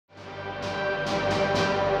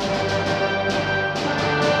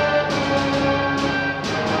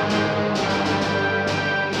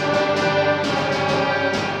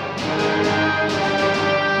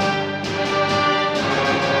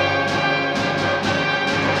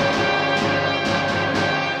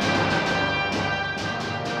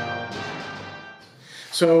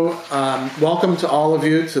Welcome to all of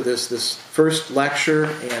you to this first lecture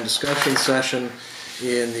and discussion session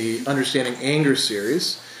in the Understanding Anger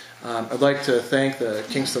series. I'd like to thank the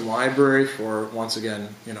Kingston Library for once again,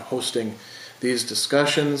 hosting these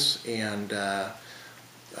discussions, and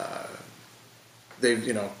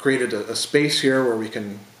they've created a space here where we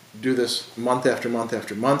can do this month after month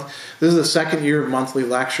after month. This is the second year of monthly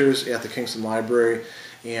lectures at the Kingston Library.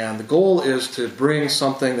 And the goal is to bring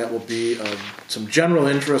something that will be of some general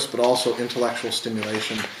interest, but also intellectual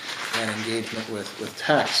stimulation and engagement with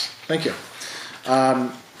text. Thank you.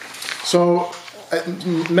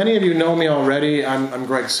 Many of you know me already. I'm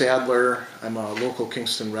Greg Sadler. I'm a local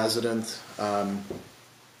Kingston resident. I'm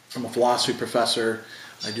a philosophy professor.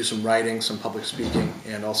 I do some writing, some public speaking,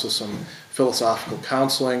 and also some philosophical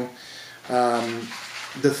counseling.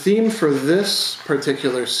 The theme for this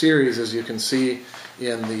particular series, as you can see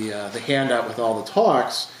in the handout with all the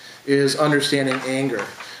talks, is understanding anger.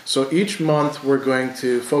 So each month we're going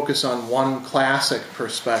to focus on one classic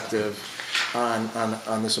perspective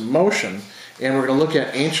on this emotion, and we're going to look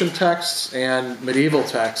at ancient texts and medieval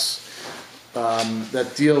texts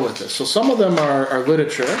that deal with this. So some of them are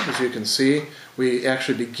literature, as you can see. We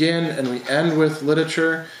actually begin and we end with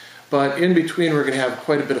literature, but in between we're going to have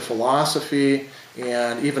quite a bit of philosophy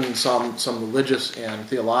and even some religious and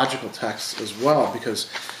theological texts as well, because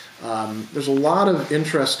there's a lot of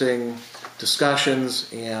interesting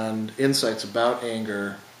discussions and insights about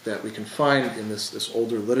anger that we can find in this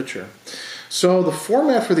older literature. So the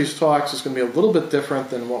format for these talks is going to be a little bit different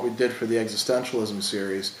than what we did for the existentialism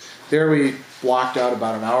series. There we blocked out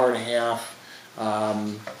about an hour and a half.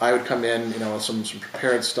 I would come in, with some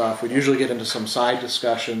prepared stuff. We'd usually get into some side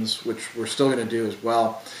discussions, which we're still going to do as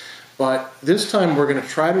well. But this time we're going to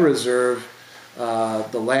try to reserve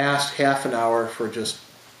the last half an hour for just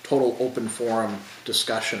total open forum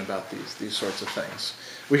discussion about these sorts of things.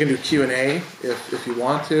 We can do Q&A if you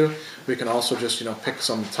want to. We can also just pick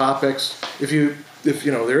some topics. If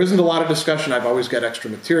there isn't a lot of discussion, I've always got extra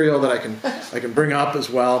material that I can bring up as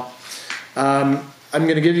well. I'm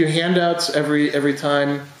going to give you handouts every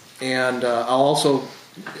time, and I'll also,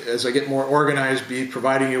 as I get more organized, be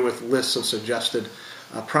providing you with lists of suggested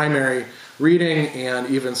primary reading and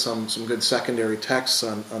even some good secondary texts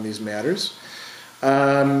on these matters.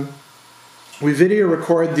 We video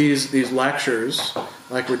record these lectures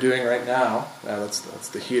like we're doing right now. That's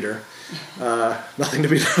the heater. Nothing to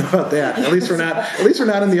be done about that. At least we're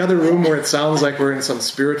not in the other room where it sounds like we're in some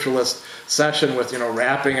spiritualist session with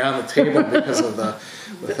rapping on the table because of the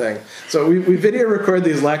thing. So we video record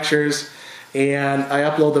these lectures, and I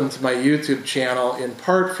upload them to my YouTube channel in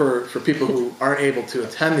part for people who aren't able to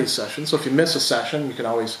attend these sessions. So if you miss a session, you can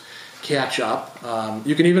always catch up.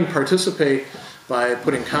 You can even participate by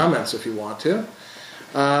putting comments if you want to.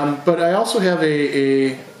 But I also have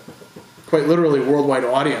a quite literally worldwide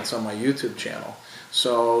audience on my YouTube channel.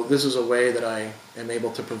 So this is a way that I am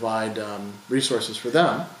able to provide resources for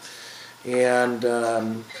them. And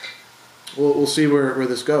we'll see where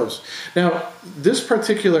this goes. Now, this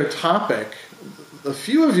particular topic, a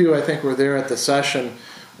few of you, I think, were there at the session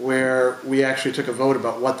where we actually took a vote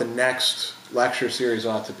about what the next lecture series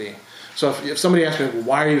ought to be. So if somebody asks me, well,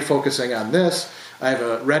 why are you focusing on this? I have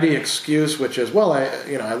a ready excuse, which is, well,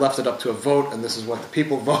 I left it up to a vote, and this is what the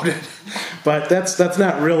people voted. But that's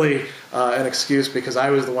not really an excuse, because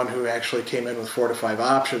I was the one who actually came in with 4 to 5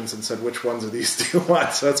 options and said, which ones of these do you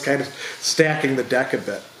want? So that's kind of stacking the deck a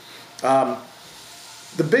bit.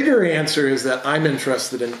 The bigger answer is that I'm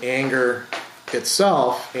interested in anger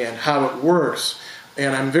itself and how it works,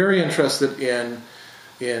 and I'm very interested in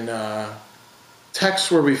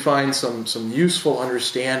texts where we find some useful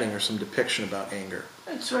understanding or some depiction about anger.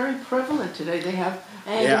 It's very prevalent today. They have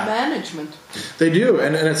anger management. They do,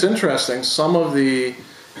 and it's interesting. Some of the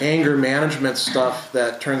anger management stuff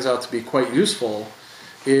that turns out to be quite useful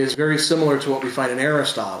is very similar to what we find in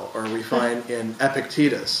Aristotle or we find in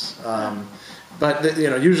Epictetus. But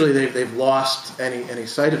usually they've lost any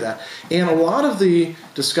sight of that. And a lot of the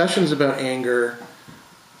discussions about anger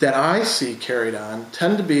that I see carried on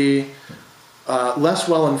tend to be less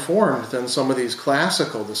well-informed than some of these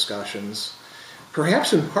classical discussions,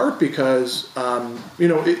 perhaps in part because,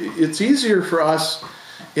 it's easier for us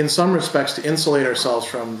in some respects to insulate ourselves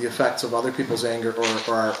from the effects of other people's anger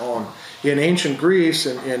or our own. In ancient Greece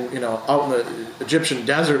and out in the Egyptian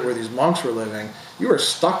desert where these monks were living, you were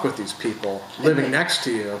stuck with these people living next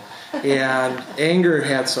to you, and anger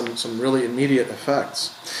had some really immediate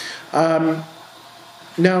effects.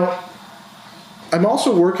 Now, I'm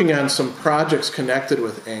also working on some projects connected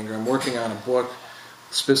with anger. I'm working on a book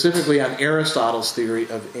specifically on Aristotle's theory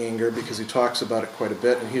of anger because he talks about it quite a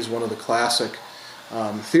bit, and he's one of the classic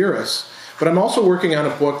theorists. But I'm also working on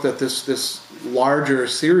a book that this larger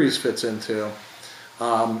series fits into,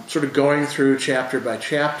 sort of going through chapter by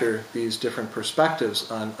chapter these different perspectives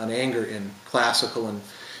on anger in classical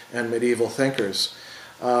and medieval thinkers.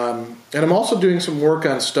 And I'm also doing some work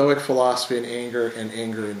on Stoic philosophy and anger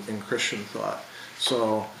in Christian thought.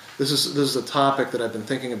 So this is a topic that I've been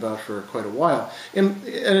thinking about for quite a while, and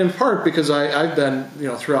in part because I've been,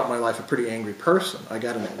 throughout my life, a pretty angry person. I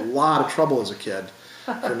got in a lot of trouble as a kid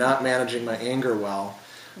for not managing my anger well.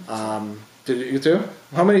 Did you too?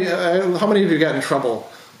 How many of you got in trouble,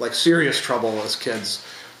 like serious trouble as kids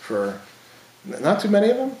for? Not too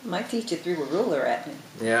many of them? My teacher threw a ruler at me.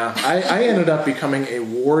 Yeah, I ended up becoming a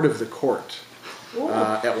ward of the court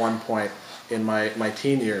at one point in my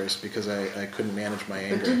teen years because I couldn't manage my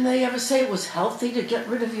anger. But didn't they ever say it was healthy to get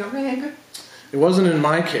rid of your anger? It wasn't in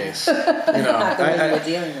my case. Not the way you were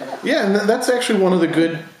dealing with it. Yeah, and that's actually one of the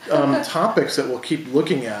good topics that we'll keep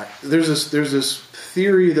looking at. There's this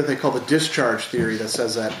theory that they call the discharge theory that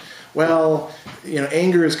says that,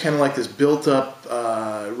 anger is kind of like this built-up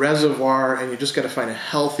reservoir, and you just got to find a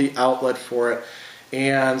healthy outlet for it.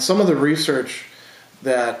 And some of the research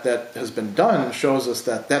that has been done shows us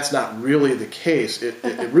that that's not really the case.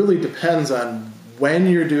 It really depends on when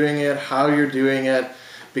you're doing it, how you're doing it,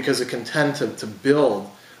 because it can tend to build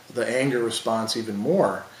the anger response even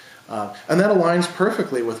more. And that aligns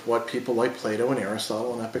perfectly with what people like Plato and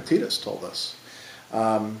Aristotle and Epictetus told us.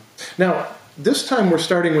 Now, this time we're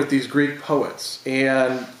starting with these Greek poets,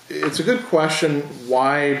 and it's a good question,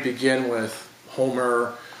 why begin with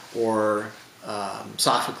Homer or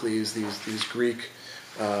Sophocles, these Greek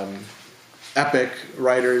epic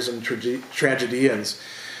writers and tragedians.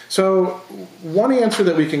 So one answer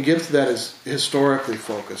that we can give to that is historically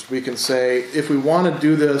focused. We can say, if we want to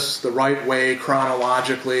do this the right way,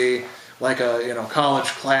 chronologically, like a college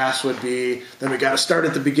class would be, then we got to start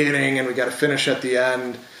at the beginning and we got to finish at the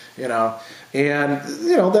end, And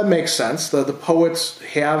that makes sense. The poets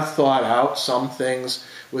have thought out some things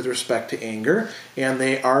with respect to anger, and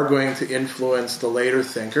they are going to influence the later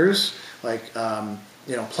thinkers. Like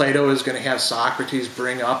Plato is going to have Socrates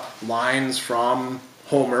bring up lines from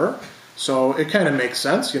Homer, so it kind of makes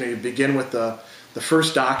sense. You begin with the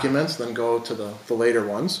first documents, then go to the later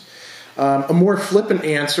ones. A more flippant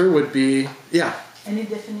answer would be, Any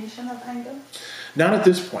definition of anger? Not at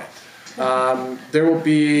this point. There will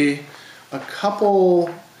be a couple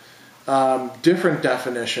different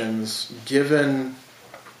definitions given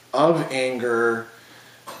of anger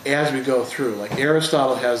as we go through. Like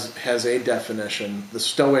Aristotle has a definition. The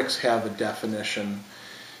Stoics have a definition.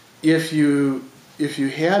 If you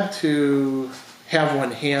had to have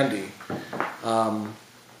one handy,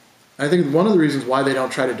 I think one of the reasons why they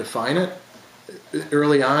don't try to define it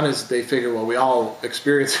early on is they figure, well, we all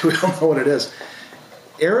experience it, we all know what it is.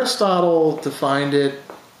 Aristotle defined it,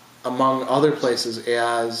 among other places,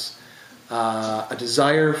 as a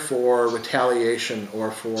desire for retaliation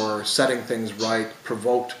or for setting things right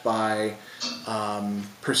provoked by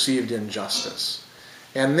perceived injustice.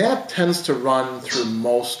 And that tends to run through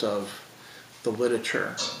most of the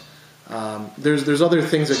literature. There's other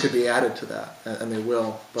things that could be added to that, and they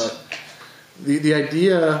will. But the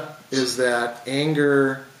idea is that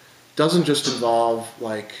anger doesn't just involve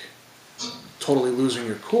like totally losing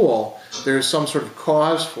your cool. There's some sort of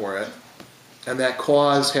cause for it, and that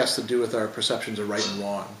cause has to do with our perceptions of right and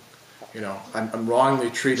wrong. I'm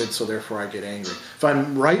wrongly treated, so therefore I get angry. If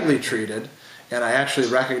I'm rightly treated, and I actually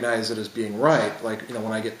recognize it as being right, like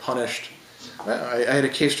when I get punished. I had a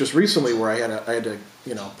case just recently where I had to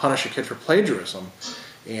punish a kid for plagiarism,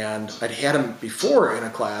 and I'd had him before in a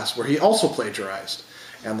class where he also plagiarized,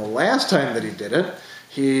 and the last time that he did it,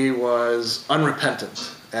 he was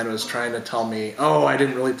unrepentant and was trying to tell me, oh, I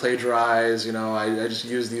didn't really plagiarize, I just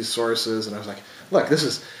used these sources, and I was like, look, this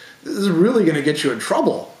is really going to get you in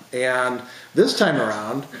trouble. And this time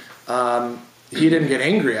around, he didn't get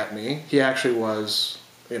angry at me. He actually was,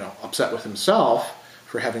 upset with himself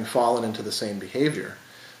for having fallen into the same behavior.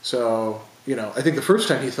 So, I think the first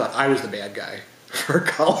time he thought I was the bad guy for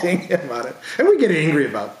calling him on it. And we get angry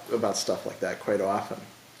about stuff like that quite often.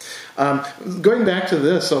 Going back to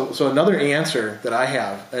this, so another answer that I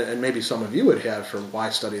have, and maybe some of you would have for why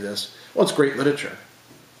study this, well, it's great literature.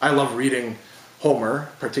 I love reading Homer,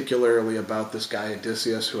 particularly about this guy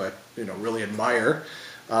Odysseus, who I really admire.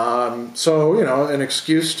 So an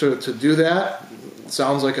excuse to do that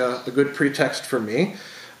sounds like a good pretext for me.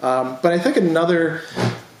 But I think another,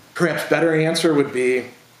 perhaps better answer would be,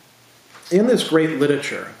 in this great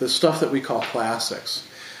literature, the stuff that we call classics,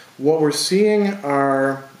 what we're seeing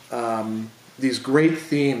are these great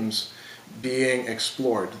themes being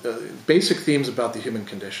explored. The basic themes about the human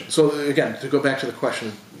condition. So again, to go back to the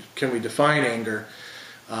question, can we define anger?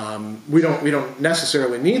 We don't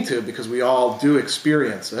necessarily need to, because we all do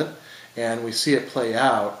experience it and we see it play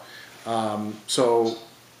out. So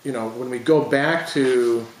when we go back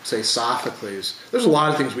to, say, Sophocles, there's a lot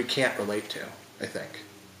of things we can't relate to, I think,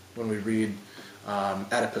 when we read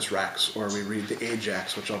Oedipus Rex, or we read the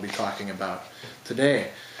Ajax, which I'll be talking about today.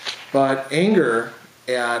 But anger,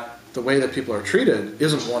 at the way that people are treated,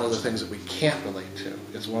 isn't one of the things that we can't relate to.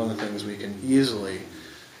 It's one of the things we can easily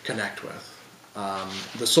connect with.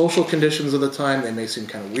 The social conditions of the time, they may seem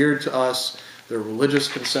kind of weird to us. Their religious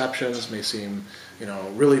conceptions may seem,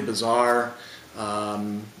 really bizarre.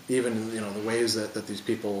 Even, the ways that these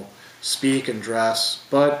people speak and dress.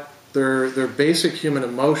 But their basic human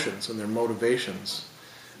emotions and their motivations,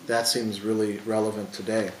 that seems really relevant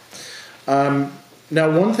today.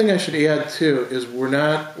 Now, one thing I should add, too, is when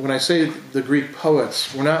I say the Greek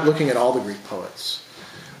poets, we're not looking at all the Greek poets.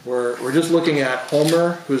 We're just looking at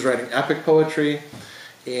Homer, who's writing epic poetry,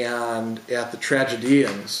 and at the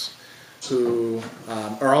tragedians, who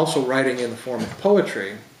are also writing in the form of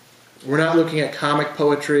poetry. We're not looking at comic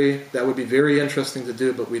poetry. That would be very interesting to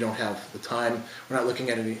do, but we don't have the time. We're not looking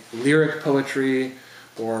at any lyric poetry,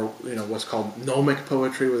 or what's called gnomic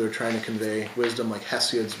poetry, where they're trying to convey wisdom, like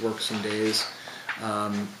Hesiod's Works and Days.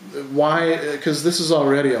 Why? Because this is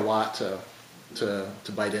already a lot to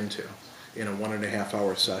bite into in a 1.5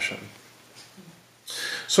 hour session.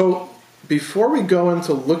 So before we go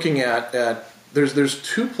into looking at there's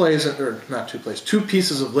two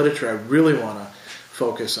pieces of literature I really want to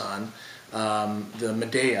focus on. The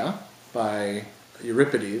Medea by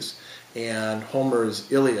Euripides and Homer's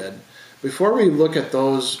Illiad. Before we look at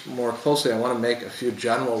those more closely, I want to make a few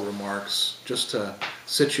general remarks just to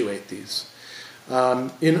situate these.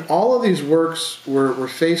 In all of these works, we're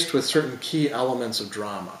faced with certain key elements of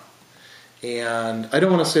drama. And I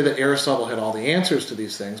don't want to say that Aristotle had all the answers to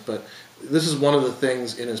these things, but this is one of the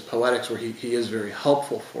things in his Poetics where he is very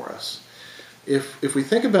helpful for us. If we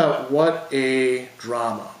think about what a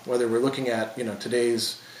drama, whether we're looking at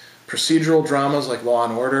today's procedural dramas like Law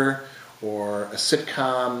and Order, or a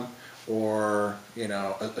sitcom, or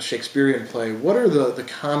a Shakespearean play, what are the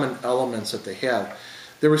common elements that they have?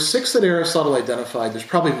 There were 6 that Aristotle identified. There's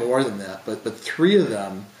probably more than that, but 3 of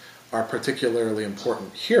them are particularly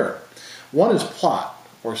important here. One is plot,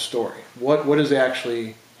 or story. What is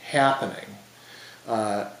actually happening?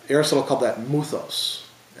 Aristotle called that mythos,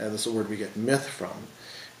 and this is a word we get myth from.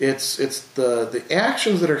 It's the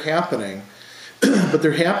actions that are happening, but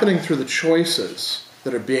they're happening through the choices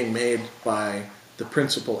that are being made by the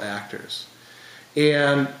principal actors.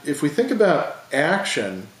 And if we think about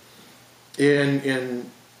action in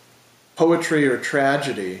poetry or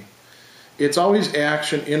tragedy, it's always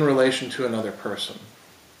action in relation to another person.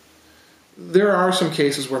 There are some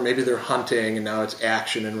cases where maybe they're hunting and now it's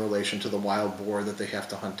action in relation to the wild boar that they have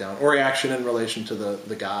to hunt down, or action in relation to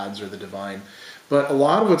the gods or the divine. But a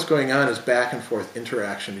lot of what's going on is back and forth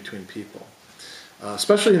interaction between people,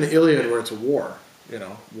 especially in the Iliad, where it's a war.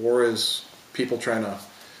 War is people trying to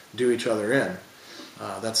do each other in.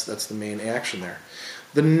 That's the main action there.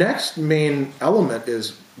 The next main element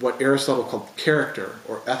is what Aristotle called character,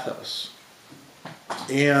 or ethos.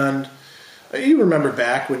 And you remember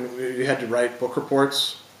back when you had to write book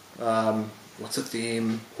reports. What's the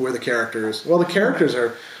theme? Who are the characters? Well, the characters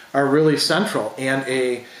are really central, and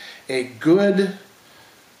a good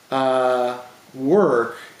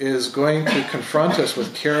work is going to confront us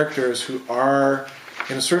with characters who are,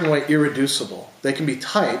 in a certain way, irreducible. They can be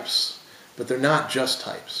types, but they're not just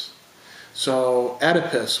types. So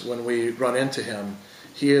Oedipus, when we run into him,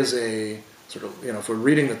 he is a sort of, if we're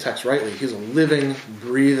reading the text rightly, he's a living,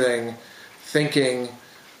 breathing, thinking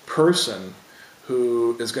person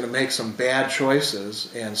who is going to make some bad choices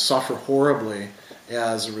and suffer horribly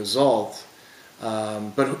as a result,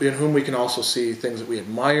 but in whom we can also see things that we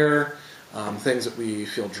admire, things that we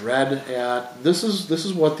feel dread at. This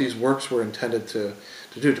is what these works were intended to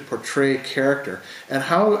do, to portray character. And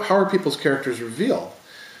how are people's characters revealed?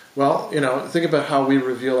 Well, think about how we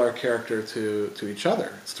reveal our character to each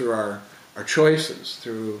other. It's through our choices,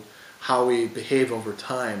 through how we behave over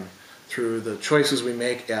time, through the choices we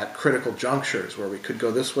make at critical junctures, where we could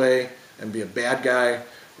go this way and be a bad guy,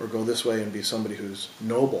 or go this way and be somebody who's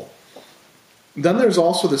noble. Then there's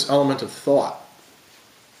also this element of thought.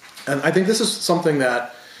 And I think this is something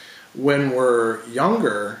that, when we're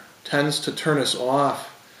younger, tends to turn us off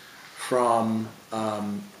from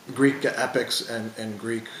Greek epics and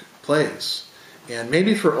Greek plays. And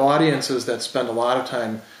maybe for audiences that spend a lot of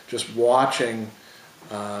time just watching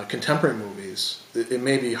contemporary movies, it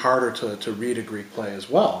may be harder to read a Greek play as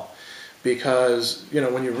well, because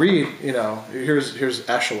when you read, here's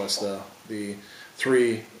Achilles, the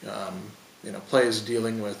three plays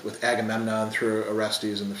dealing with Agamemnon through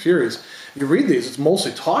Orestes and the Furies. You read these, it's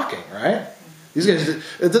mostly talking, right? These guys, it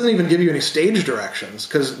doesn't even give you any stage directions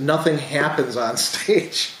because nothing happens on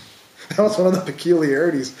stage. That was one of the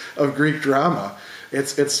peculiarities of Greek drama.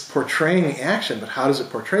 It's portraying action, but how does it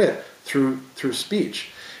portray it? Through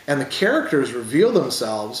speech. And the characters reveal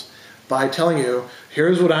themselves by telling you,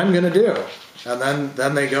 here's what I'm going to do. And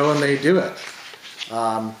then they go and they do it.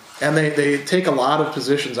 And they take a lot of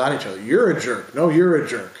positions on each other. You're a jerk. No, you're a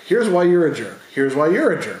jerk. Here's why you're a jerk. Here's why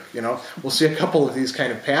you're a jerk. We'll see a couple of these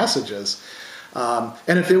kind of passages.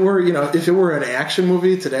 And if it were an action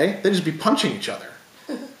movie today, they'd just be punching each other.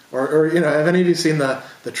 Or have any of you seen the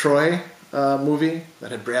Troy movie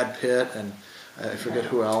that had Brad Pitt and I forget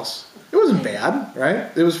who else? It wasn't bad, right?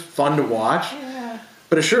 It was fun to watch. Yeah.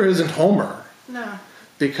 But it sure isn't Homer. No.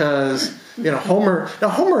 Because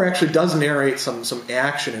Homer actually does narrate some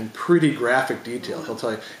action in pretty graphic detail. He'll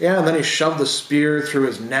tell you, and then he shoved the spear through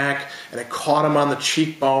his neck and it caught him on the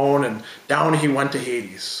cheekbone and down he went to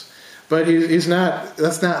Hades. But he's not.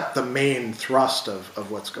 That's not the main thrust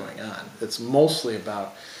of what's going on. It's mostly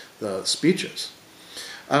about the speeches.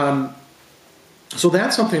 So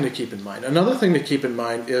that's something to keep in mind. Another thing to keep in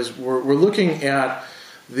mind is we're looking at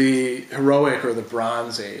the heroic or the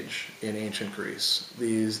Bronze Age in ancient Greece.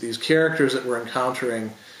 These characters that we're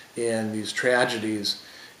encountering in these tragedies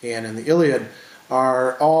and in the Iliad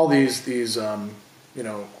are all these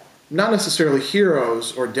not necessarily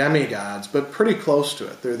heroes or demigods, but pretty close to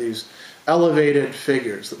it. They're these elevated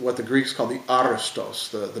figures, what the Greeks call the aristos,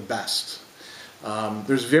 the best.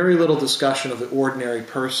 There's very little discussion of the ordinary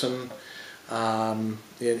person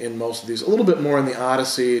in most of these. A little bit more in the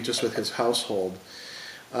Odyssey, just with his household.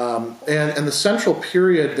 And the central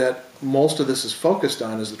period that most of this is focused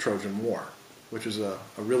on is the Trojan War, which is a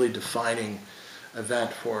really defining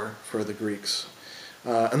event for the Greeks.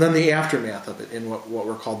 And then the aftermath of it in what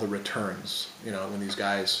were called the returns, when these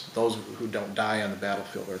guys, those who don't die on the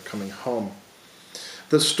battlefield, are coming home.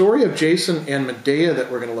 The story of Jason and Medea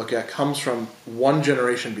that we're going to look at comes from one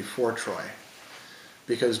generation before Troy,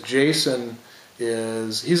 because Jason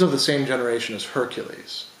he's of the same generation as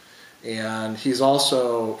Hercules, and he's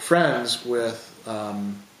also friends with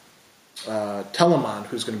Telamon,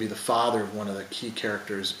 who's going to be the father of one of the key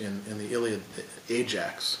characters in the Iliad,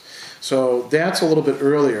 Ajax. So that's a little bit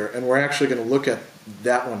earlier, and we're actually going to look at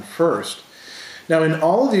that one first. Now, in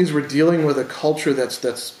all of these, we're dealing with a culture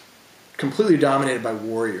that's completely dominated by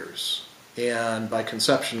warriors and by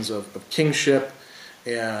conceptions of kingship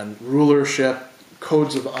and rulership,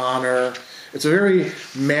 codes of honor. It's a very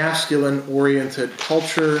masculine-oriented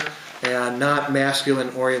culture, and not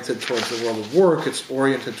masculine-oriented towards the world of work. It's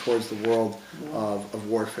oriented towards the world of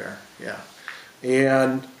warfare. Yeah,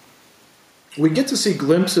 and we get to see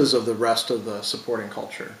glimpses of the rest of the supporting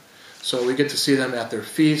culture. So we get to see them at their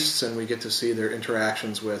feasts, and we get to see their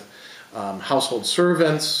interactions with household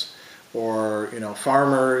servants, or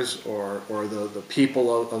farmers, or the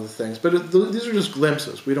people of the things. But these are just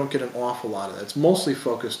glimpses. We don't get an awful lot of that. It's mostly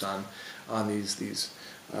focused on these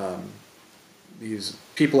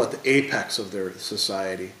people at the apex of their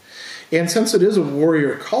society. And since it is a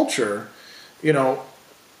warrior culture,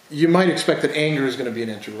 you might expect that anger is going to be an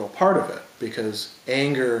integral part of it, because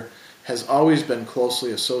anger has always been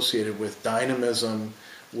closely associated with dynamism,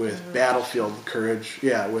 with battlefield courage,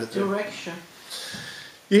 with direction.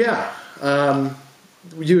 Yeah.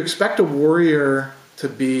 You expect a warrior to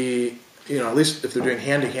be, at least if they're doing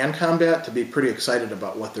hand-to-hand combat, to be pretty excited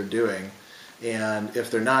about what they're doing. And if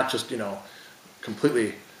they're not just,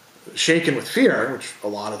 completely shaken with fear, which a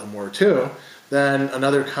lot of them were too, then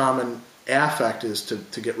another common affect is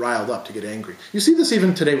to get riled up, to get angry. You see this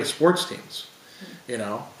even today with sports teams.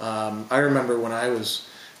 I remember when I was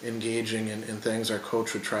engaging in things, our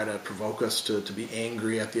coach would try to provoke us to be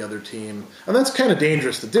angry at the other team. And that's kind of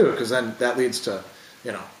dangerous to do, because then that leads to,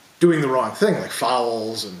 doing the wrong thing, like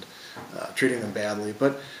fouls and treating them badly.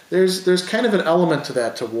 But there's kind of an element to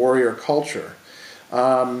that, to warrior culture.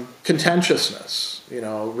 Contentiousness,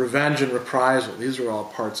 revenge and reprisal, these are all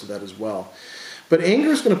parts of that as well. But anger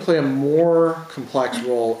is going to play a more complex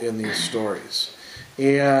role in these stories.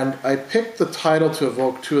 And I picked the title to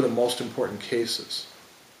evoke two of the most important cases.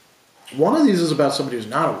 One of these is about somebody who's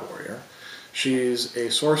not a warrior. She's a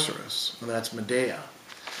sorceress, and that's Medea.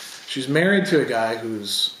 She's married to a guy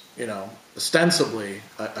who's, ostensibly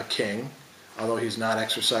a king, although he's not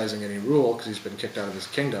exercising any rule because he's been kicked out of his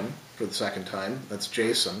kingdom for the second time. That's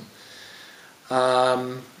Jason.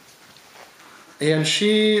 And And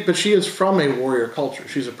she is from a warrior culture.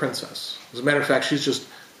 She's a princess. As a matter of fact, she's just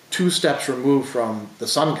 2 steps removed from the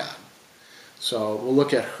sun god. So we'll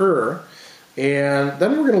look at her, and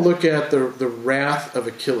then we're going to look at the wrath of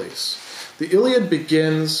Achilles. The Iliad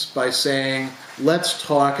begins by saying, let's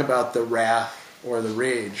talk about the wrath or the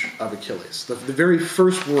rage of Achilles. The very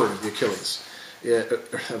first word of the Achilles,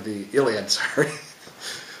 of the Iliad, sorry.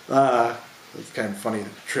 It's kind of funny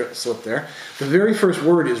slip there. The very first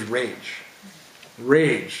word is rage.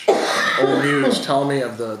 Rage. O Muse, tell me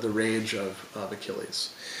of the rage of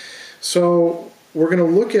Achilles. So we're going to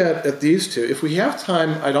look at these two. If we have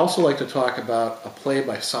time, I'd also like to talk about a play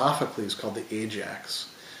by Sophocles called the Ajax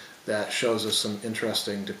that shows us some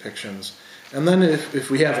interesting depictions. And then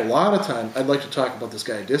if we have a lot of time, I'd like to talk about this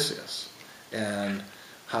guy Odysseus and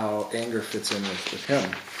how anger fits in with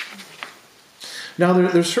him. Now,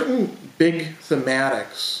 there's certain big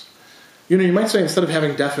thematics. You know, you might say instead of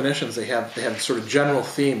having definitions, they have sort of general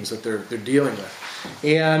themes that they're dealing with.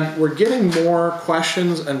 And we're getting more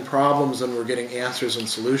questions and problems than we're getting answers and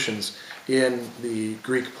solutions in the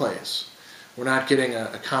Greek plays. We're not getting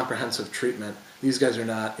a comprehensive treatment. These guys are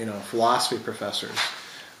not, philosophy professors.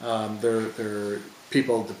 They're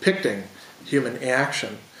people depicting human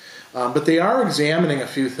action. But they are examining a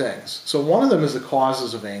few things. So one of them is the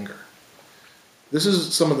causes of anger. This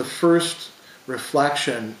is some of the first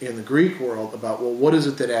reflection in the Greek world about, well, what is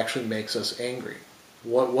it that actually makes us angry?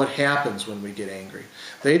 What happens when we get angry?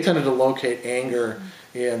 They tended to locate anger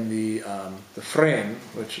in the phren,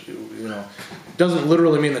 which doesn't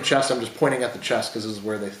literally mean the chest. I'm just pointing at the chest because this is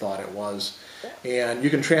where they thought it was. And you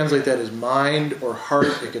can translate that as mind or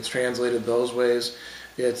heart. It gets translated those ways.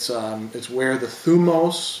 It's where the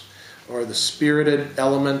thumos, or the spirited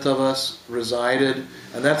element of us, resided,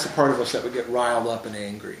 and that's the part of us that would get riled up and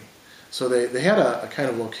angry. So they had a kind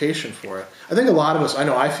of location for it. I think a lot of us, I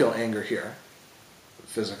know I feel anger here,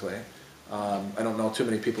 physically. I don't know too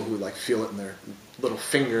many people who feel it in their little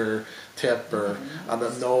finger tip or on the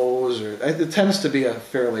nose. It tends to be a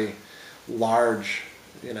fairly large,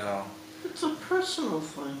 It's a personal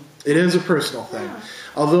thing. It is a personal thing. Yeah.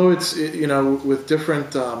 Although it's, with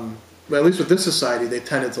different, at least with this society, they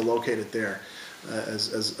tended to locate it there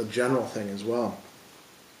as a general thing as well.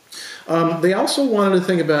 They also wanted to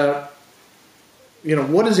think about,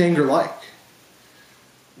 what is anger like?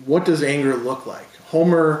 What does anger look like?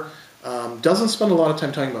 Homer doesn't spend a lot of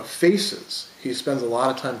time talking about faces. He spends a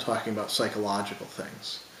lot of time talking about psychological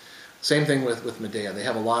things. Same thing with Medea. They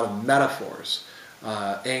have a lot of metaphors.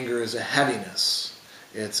 Anger is a heaviness.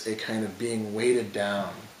 It's a kind of being weighted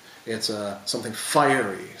down. It's something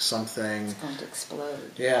fiery, something... It's going to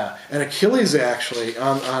explode. Yeah. And Achilles actually,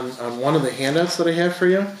 on one of the handouts that I have for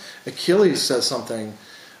you, Achilles says something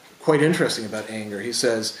quite interesting about anger. He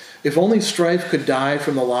says, if only strife could die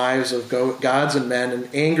from the lives of gods and men, and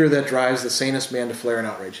anger that drives the sanest man to flare in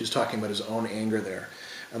outrage. He's talking about his own anger there.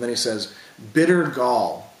 And then he says, bitter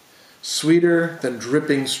gall, sweeter than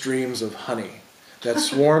dripping streams of honey, that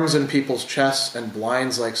swarms in people's chests and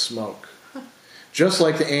blinds like smoke. Just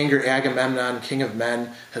like the anger Agamemnon, king of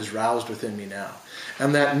men, has roused within me now.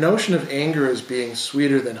 And that notion of anger as being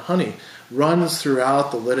sweeter than honey runs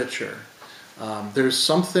throughout the literature. There's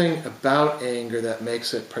something about anger that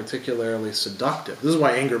makes it particularly seductive. This is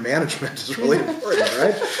why anger management is really important,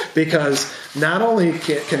 right? Because not only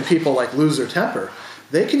can people lose their temper,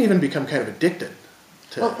 they can even become kind of addicted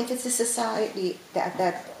to it. Well, if it's a society at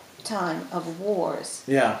that time of wars,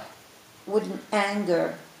 wouldn't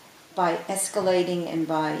anger, by escalating and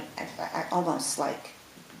by almost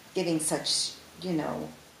giving such,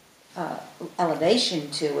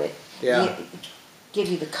 elevation to it, give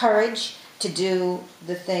you the courage to do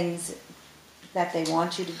the things that they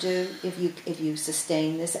want you to do if you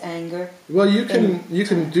sustain this anger? Well, you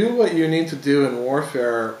can do what you need to do in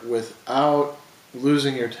warfare without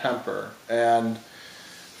losing your temper. And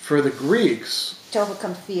for the Greeks... To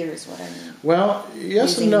overcome fear is what I mean. Well,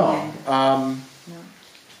 yes and no.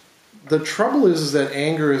 The trouble is that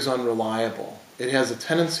anger is unreliable. It has a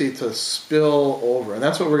tendency to spill over. And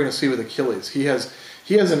that's what we're going to see with Achilles. He has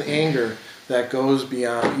an anger that goes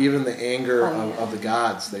beyond even the anger of the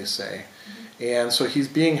gods, they say. And so he's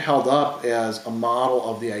being held up as a model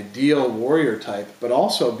of the ideal warrior type, but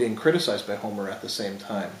also being criticized by Homer at the same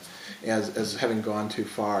time as having gone too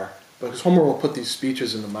far. Because Homer will put these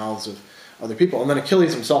speeches in the mouths of other people. And then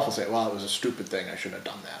Achilles himself will say, well, it was a stupid thing. I shouldn't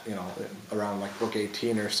have done that, around book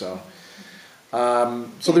 18 or so.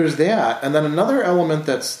 So there's that. And then another element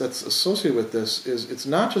that's associated with this is it's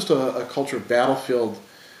not just a culture of battlefield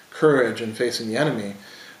courage and facing the enemy.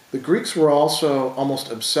 The Greeks were also almost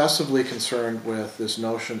obsessively concerned with this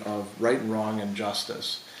notion of right and wrong and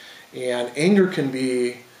justice. And anger can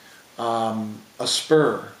be a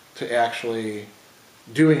spur to actually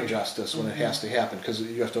doing justice when it has to happen, because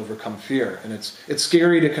you have to overcome fear. And it's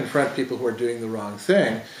scary to confront people who are doing the wrong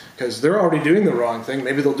thing, because they're already doing the wrong thing.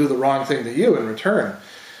 Maybe they'll do the wrong thing to you in return.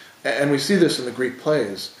 And we see this in the Greek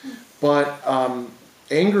plays. But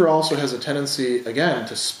anger also has a tendency, again,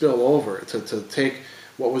 to spill over, to take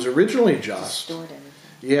what was originally just. Distort everything.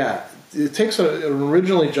 Yeah, it takes an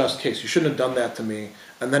originally just case. You shouldn't have done that to me.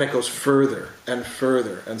 And then it goes further and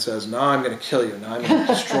further and says, "Now I'm going to kill you. Now I'm going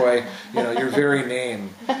to destroy, your very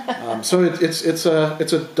name." So it's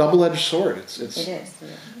a double-edged sword. It is. Yeah.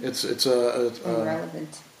 It's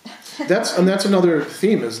irrelevant. That's another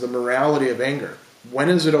theme, is the morality of anger. When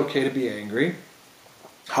is it okay to be angry?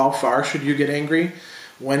 How far should you get angry?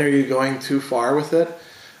 When are you going too far with it?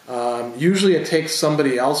 Usually it takes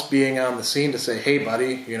somebody else being on the scene to say, "Hey,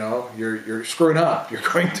 buddy, you're screwing up. You're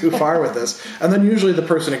going too far with this." And then usually the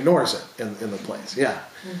person ignores it in the plays. Yeah.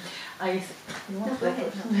 I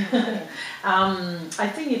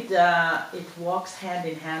think it walks hand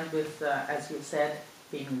in hand with, as you said,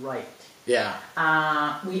 being right. Yeah.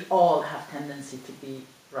 We all have tendency to be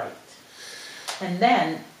right. And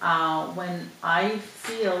then when I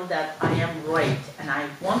feel that I am right and I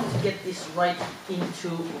want to get this right into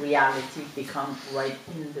reality, become right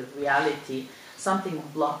in the reality, something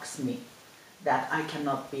blocks me that I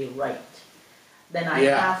cannot be right. Then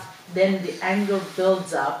then the anger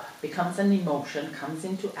builds up, becomes an emotion, comes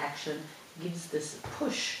into action, gives this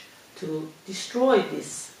push to destroy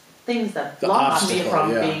these things that block me from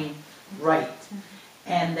being right.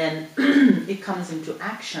 And then it comes into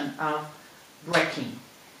action of breaking,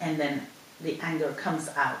 and then the anger comes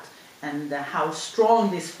out, and how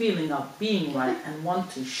strong this feeling of being right and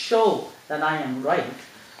want to show that I am right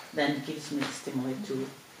then gives me the stimuli to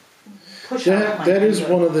push out my anger. That is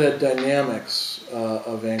one of the dynamics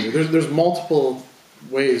of anger. There's multiple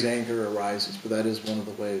ways anger arises, but that is one of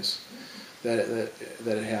the ways that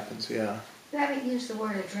it happens. Yeah. You haven't used the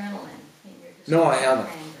word adrenaline in your discussion. No, I haven't.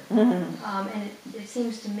 Anger. And it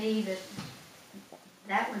seems to me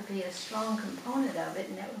that would be a strong component of it,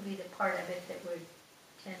 and that would be the part of it that would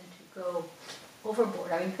tend to go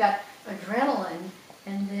overboard. I mean, you've got adrenaline,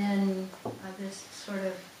 and then this sort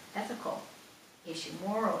of ethical issue,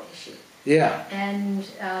 moral issue. Yeah. And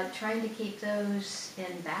trying to keep those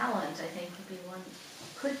in balance, I think, could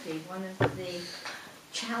be one of the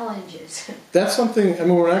challenges. That's something. I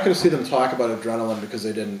mean, we're not going to see them talk about adrenaline because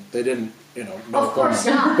they didn't. Of course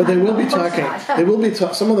not. But they will be talking. They will be.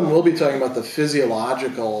 Some of them will be talking about the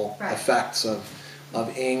physiological effects of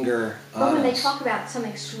anger. Well, when they talk about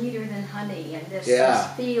something sweeter than honey and this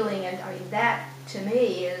feeling, and I mean that to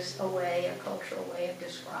me is a cultural way of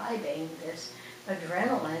describing this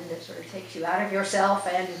adrenaline that sort of takes you out of yourself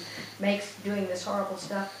and makes doing this horrible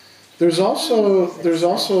stuff. There's also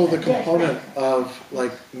the component of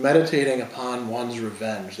like meditating upon one's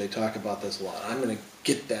revenge. They talk about this a lot. I'm going to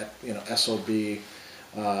get that SOB,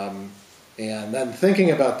 and then thinking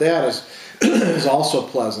about that is also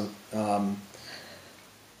pleasant. And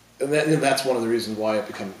that's one of the reasons why it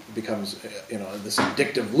becomes this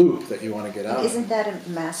addictive loop that you want to get out. Isn't that a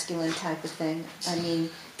masculine type of thing? I mean,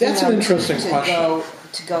 that's an interesting question.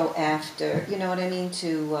 To go after, you know what I mean?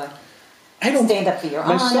 To stand up for your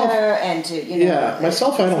honor and to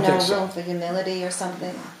myself. I don't think so. No room for humility or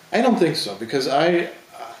something. I don't think so, because I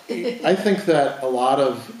think that a lot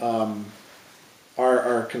of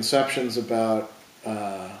our conceptions about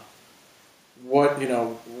what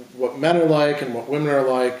men are like and what women are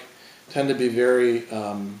like tend to be very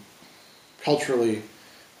culturally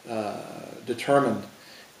determined.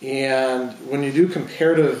 And when you do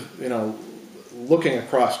comparative, looking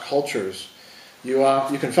across cultures, you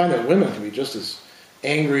can find that women can be just as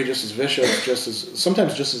angry, just as vicious,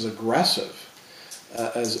 sometimes just as aggressive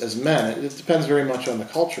as men. It depends very much on the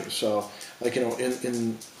culture. So, like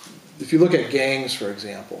if you look at gangs, for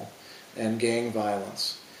example, and gang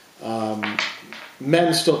violence,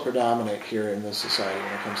 men still predominate here in this society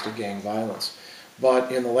when it comes to gang violence.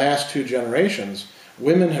 But in the last 2 generations,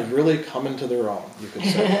 women have really come into their own, you could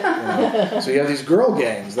say. So you have these girl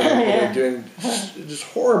gangs that are doing just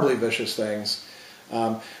horribly vicious things.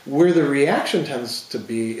 Where the reaction tends to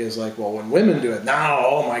be is like, well, when women do it, now,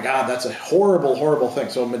 oh my God, that's a horrible, horrible thing.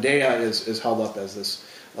 So Medea is held up as this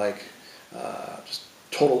just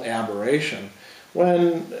total aberration.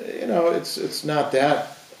 When it's not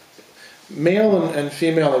that. Male and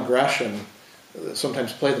female aggression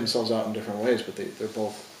sometimes play themselves out in different ways, but they're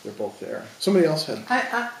both there. Somebody else had.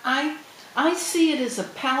 I see it as a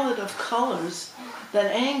palette of colors.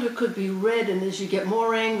 That anger could be red, and as you get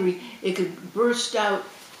more angry, it could burst out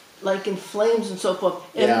like in flames and so forth.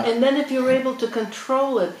 And then if you're able to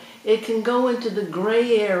control it, it can go into the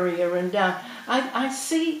gray area and down. I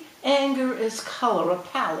see anger as color, a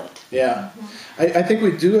palette. Yeah. I think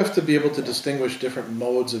we do have to be able to distinguish different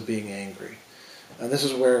modes of being angry. And this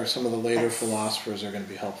is where some of the later philosophers are going to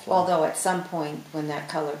be helpful. Although at some point, when that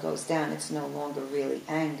color goes down, it's no longer really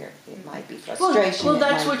anger. It might be frustration. Well,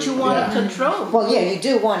 that's what you want to control. Well, yeah, you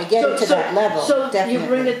do want to get it to that level. So definitely. you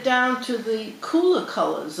bring it down to the cooler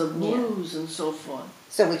colors of blues and so forth.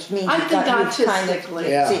 So which means I think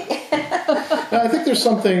artistically. I think there's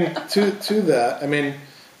something to that. I mean,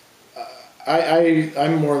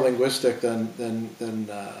 I'm more linguistic than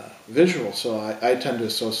visual, so I tend to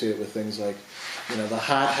associate with things like, the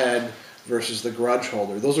hothead versus the grudge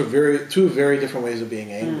holder. Those are two very different ways of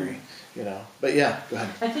being angry. But yeah, go ahead.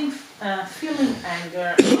 I think feeling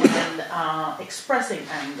anger and expressing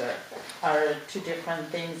anger are two different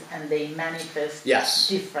things, and they manifest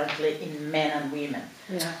differently in men and women.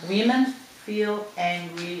 Yeah. Women feel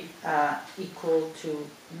angry equal to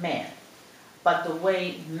men, but the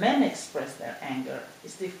way men express their anger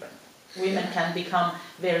is different. Women can become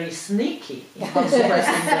very sneaky in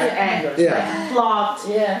expressing their anger, like plot,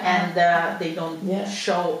 and they don't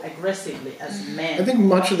show aggressively as men. I think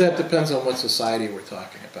much of that depends on what society we're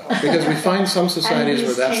talking about, because we find some societies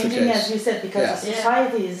where that's the case. And it's changing, as you said, because the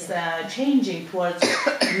society is changing towards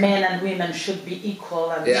men and women should be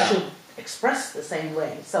equal and should express the same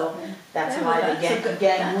way. So that's why the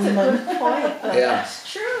gang women. That's a good point.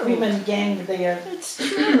 That's true. Women gang there. It's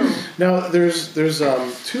true. Now there's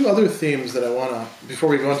two other themes that I want to, before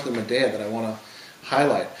we go into the Medea, that I want to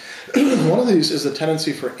highlight. One of these is the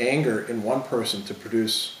tendency for anger in one person to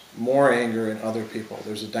produce more anger in other people.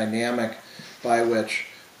 There's a dynamic by which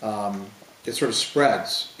it sort of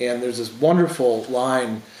spreads, and there's this wonderful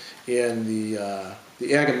line in the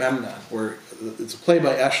Agamemnon, where it's a play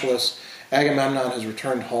by Achilles. Agamemnon has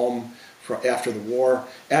returned home after the war.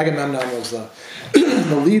 Agamemnon was the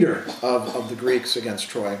leader of the Greeks against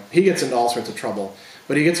Troy. He gets into all sorts of trouble,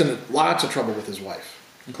 but he gets into lots of trouble with his wife,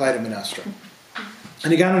 Clytemnestra.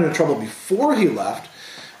 And he got into trouble before he left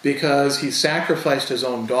because he sacrificed his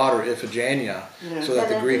own daughter, Iphigenia, so that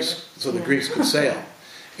the Greeks could sail.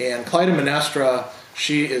 And Clytemnestra,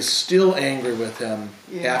 she is still angry with him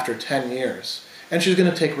after 10 years. And she's going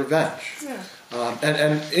to take revenge. Yeah.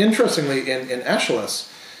 And interestingly, in Aeschylus,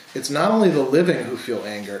 it's not only the living who feel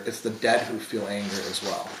anger, it's the dead who feel anger as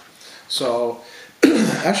well. So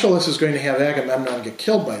Aeschylus is going to have Agamemnon get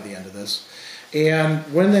killed by the end of this. And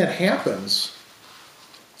when that happens,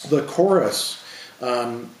 the chorus,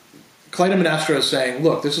 Clytemnestra is saying,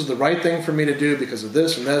 look, this is the right thing for me to do because of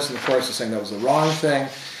this and this, and the chorus is saying that was the wrong thing.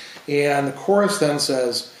 And the chorus then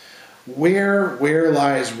says, where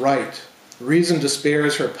lies right? Reason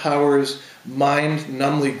despairs her powers, mind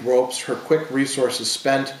numbly gropes, her quick resources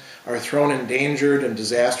spent, our throne endangered and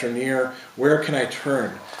disaster near. Where can I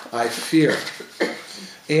turn? I fear.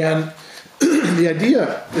 And the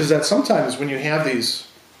idea is that sometimes when you have these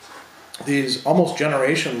almost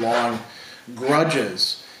generation-long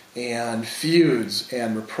grudges and feuds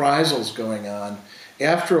and reprisals going on,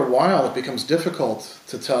 after a while it becomes difficult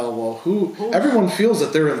to tell, well, everyone feels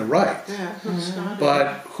that they're in the right. Yeah,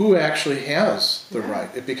 but who actually has the right?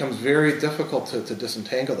 It becomes very difficult to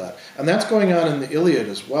disentangle that. And that's going on in the Iliad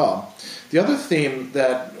as well. The other theme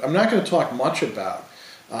that I'm not going to talk much about,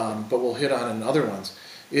 but we'll hit on in other ones,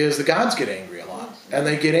 is the gods get angry a lot. And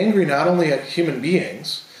they get angry not only at human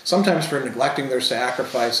beings, sometimes for neglecting their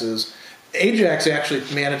sacrifices. Ajax actually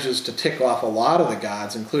manages to tick off a lot of the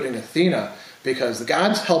gods, including Athena, because the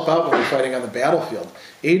gods help out when we're fighting on the battlefield.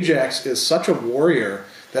 Ajax is such a warrior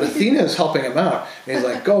that Athena is helping him out. And he's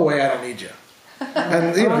like, go away, I don't need you.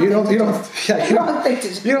 And you don't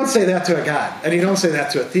say that to a god. And you don't say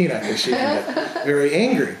that to Athena because she can get very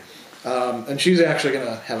angry. And she's actually going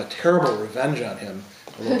to have a terrible revenge on him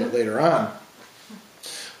a little bit later on.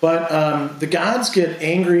 But the gods get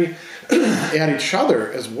angry at each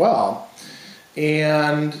other as well.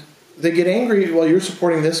 And they get angry, well, you're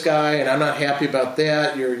supporting this guy, and I'm not happy about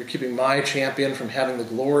that. You're keeping my champion from having the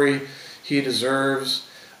glory he deserves.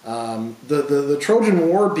 The Trojan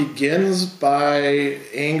War begins by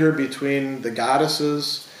anger between the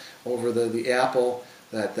goddesses over the apple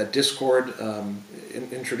that Discord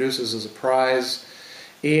introduces as a prize.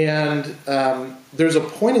 And there's a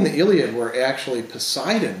point in the Iliad where actually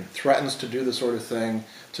Poseidon threatens to do the sort of thing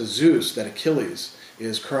to Zeus that Achilles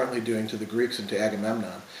is currently doing to the Greeks and to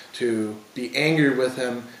Agamemnon, to be angry with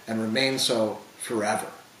him and remain so forever.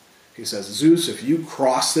 He says, Zeus, if you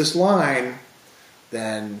cross this line,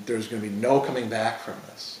 then there's going to be no coming back from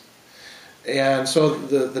this. And so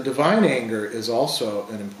the divine anger is also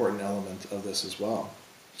an important element of this as well.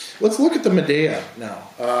 Let's look at the Medea now.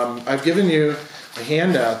 I've given you a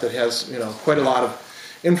handout that has quite a lot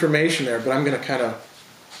of information there, but I'm going to kind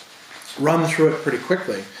of run through it pretty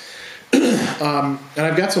quickly. And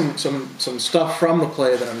I've got some stuff from the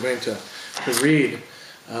play that I'm going to read.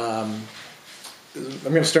 I'm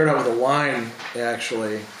going to start out with a line,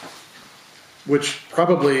 actually, which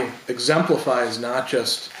probably exemplifies not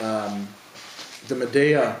just the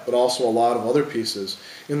Medea, but also a lot of other pieces.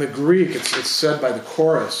 In the Greek, it's said by the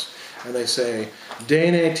chorus, and they say,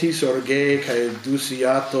 Dene tis orge kai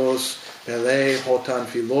dusiatos pele hotan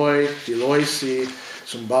philoisi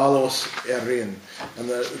sumbalos erin. And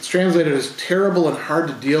it's translated as terrible and hard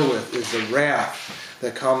to deal with is the wrath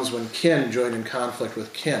that comes when kin join in conflict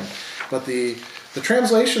with kin. But the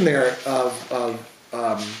translation there of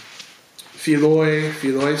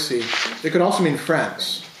philoisi, it could also mean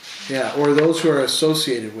friends. Yeah, or those who are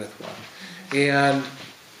associated with one. And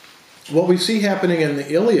what we see happening in the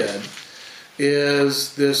Illiad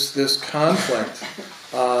is this conflict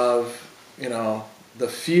of, the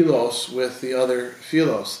philos with the other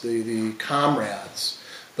philos, the comrades,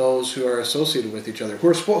 those who are associated with each other, who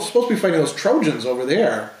are supposed to be fighting those Trojans over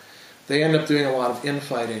there. They end up doing a lot of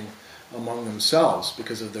infighting among themselves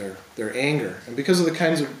because of their anger and because of the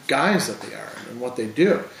kinds of guys that they are and what they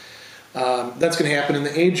do. That's going to happen in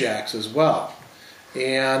the Ajax as well.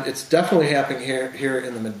 And it's definitely happening here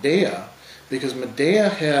in the Medea, because Medea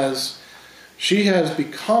has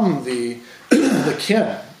become the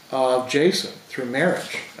kin of Jason through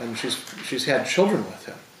marriage, and she's had children with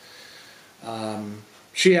him.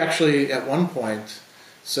 She actually, at one point,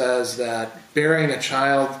 says that bearing a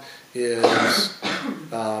child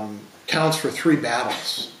counts for 3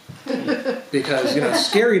 battles. Because, it's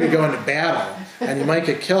scary to go into battle and you might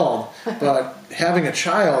get killed, but having a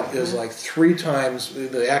child is like 3 times,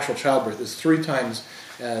 the actual childbirth is 3 times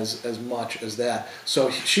as much as that.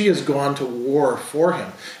 So she has gone to war for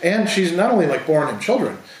him. And she's not only born him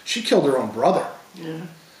children, she killed her own brother. Yeah.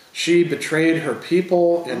 She betrayed her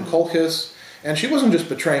people in Colchis. And she wasn't just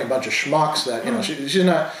betraying a bunch of schmucks that, she's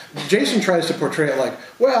not, Jason tries to portray it like,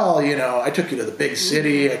 well, I took you to the big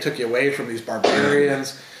city, I took you away from these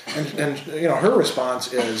barbarians. And her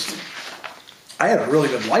response is, I had a really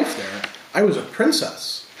good life there. I was a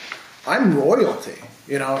princess. I'm royalty.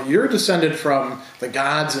 You're descended from the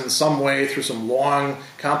gods in some way through some long,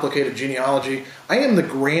 complicated genealogy. I am the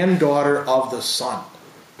granddaughter of the sun.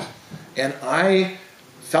 And I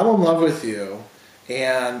fell in love with you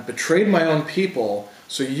and betrayed my own people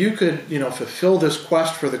so you could, fulfill this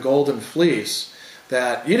quest for the golden fleece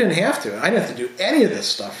that you didn't have to. I didn't have to do any of this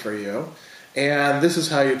stuff for you. And this is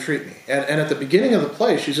how you treat me. And at the beginning of the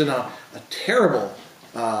play, she's in a terrible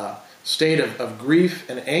state of grief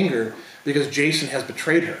and anger because Jason has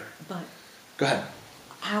betrayed her. But go ahead.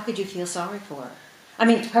 How could you feel sorry for her? I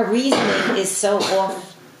mean, her reasoning is so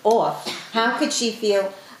off. How could she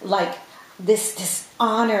feel like this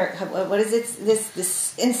honor? What is it?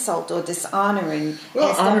 This insult or dishonoring?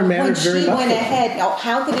 Well, honor matters very much. When she went ahead,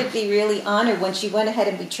 how could it be really honor when she went ahead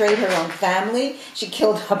and betrayed her own family? She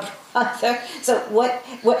killed her brother. So what?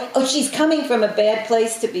 Oh, she's coming from a bad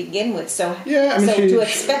place to begin with. So yeah, to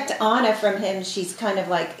expect honor from him, she's kind of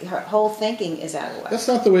like her whole thinking is out of whack. That's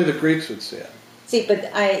not the way the Greeks would see it. See, but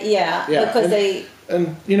because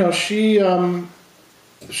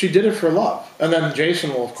she did it for love, and then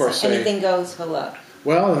Jason will of course say anything goes for love.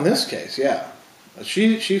 Well, in this case, yeah,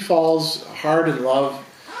 she falls hard in love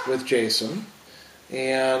with Jason,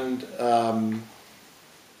 and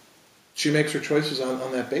she makes her choices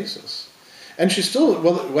on that basis. And she still,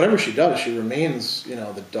 whatever she does, she remains,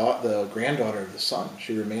 the granddaughter of the sun.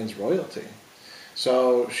 She remains royalty.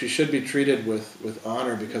 So she should be treated with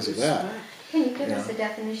honor because of that. Can you give us a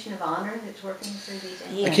definition of honor that's working through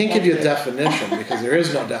these? I can't give you a definition because there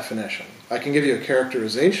is no definition. I can give you a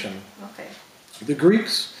characterization. Okay. The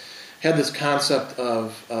Greeks had this concept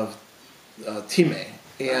of time,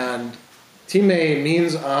 and time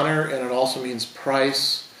means honor, and it also means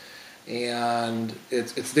price, and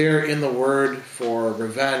it's there in the word for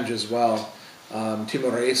revenge as well.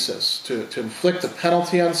 Timoresis, to inflict a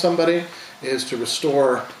penalty on somebody is to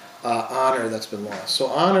restore honor that's been lost. So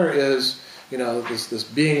honor is this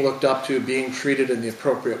being looked up to, being treated in the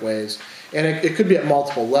appropriate ways, and it could be at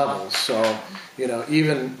multiple levels. So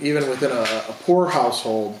even within a poor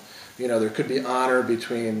household, there could be honor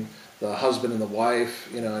between the husband and the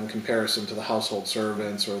wife, in comparison to the household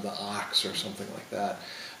servants or the ox or something like that.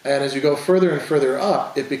 And as you go further and further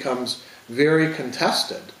up, it becomes very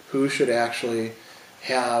contested who should actually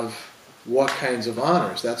have what kinds of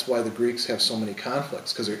honors. That's why the Greeks have so many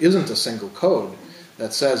conflicts, because there isn't a single code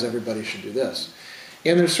that says everybody should do this.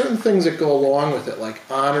 And there's certain things that go along with it, like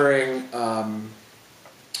honoring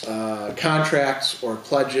contracts or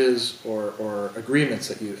pledges or agreements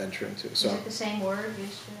that you enter into. So, is it the same word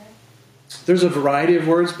used today? There's a variety of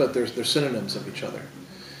words, but they're synonyms of each other.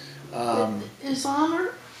 Is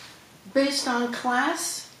honor based on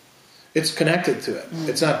class? It's connected to it.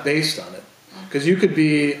 It's not based on it. Because you could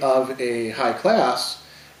be of a high class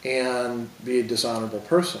and be a dishonorable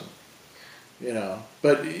person, you know.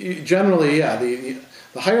 But generally, yeah, the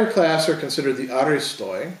higher class are considered the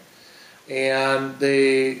aristoi, and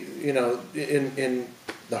they, you know, in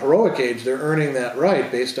the heroic age, they're earning that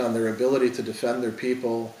right based on their ability to defend their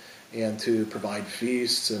people and to provide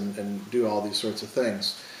feasts and do all these sorts of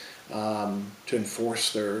things, to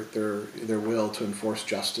enforce their will, to enforce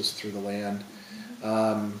justice through the land.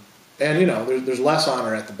 And, you know, there's less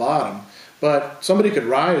honor at the bottom, but somebody could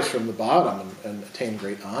rise from the bottom and attain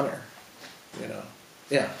great honor, you know.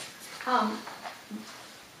 Yeah.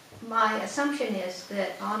 My assumption is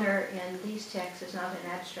that honor in these texts is not an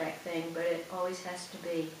abstract thing, but it always has to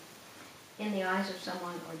be in the eyes of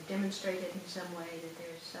someone or demonstrated in some way, that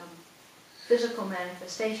there's some physical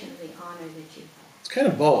manifestation of the honor that you have. It's kind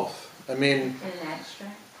of both. I mean, in an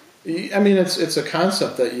abstract? I mean, it's a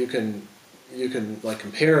concept that you can like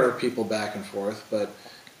compare people back and forth, but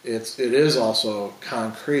it is also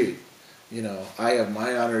concrete. You know, I have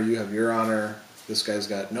my honor, you have your honor. This guy's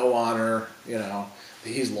got no honor. You know,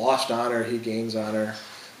 he's lost honor, he gains honor.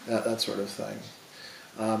 That sort of thing.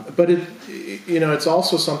 But it's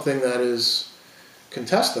also something that is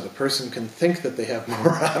contested. A person can think that they have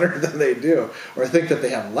more honor than they do, or think that they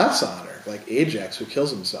have less honor. Like Ajax, who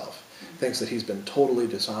kills himself, thinks that he's been totally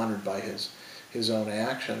dishonored by his own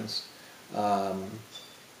actions.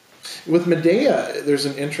 With Medea, there's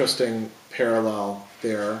an interesting parallel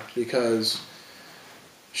there, because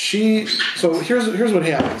so here's what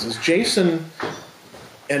happens is Jason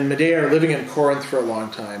and Medea are living in Corinth for a long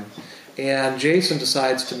time, and Jason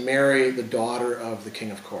decides to marry the daughter of the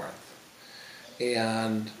king of Corinth.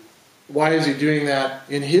 And why is he doing that?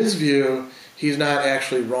 In his view, he's not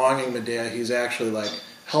actually wronging Medea, he's actually like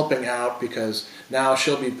helping out, because now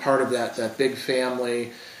she'll be part of that big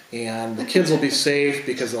family, and the kids will be safe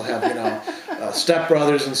because they'll have,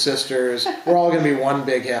 stepbrothers and sisters. We're all going to be one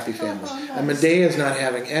big happy family. And Medea is not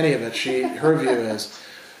having any of it. Her view is,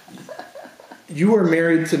 you are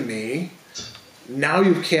married to me. Now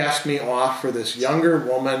you've cast me off for this younger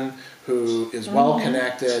woman who is well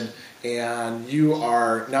connected, and you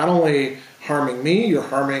are not only harming me, you're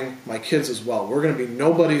harming my kids as well. We're going to be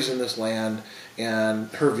nobodies in this land. And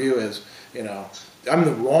her view is, I'm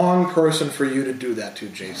the wrong person for you to do that to,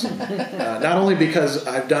 Jason. Not only because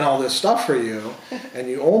I've done all this stuff for you and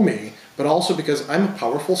you owe me, but also because I'm a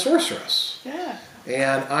powerful sorceress. Yeah.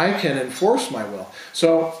 And I can enforce my will.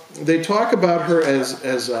 So they talk about her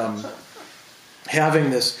as having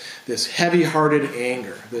this heavy-hearted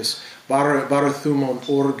anger, this barathumon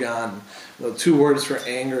organ, the two words for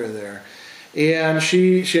anger there. And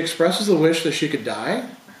she expresses the wish that she could die.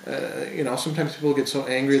 Sometimes people get so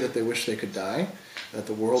angry that they wish they could die, that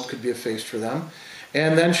the world could be effaced for them.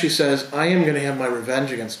 And then she says, I am going to have my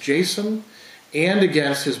revenge against Jason and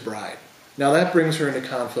against his bride. Now that brings her into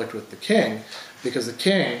conflict with the king, because the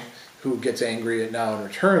king, who gets angry now in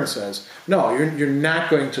return, says, no, you're not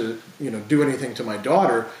going to do anything to my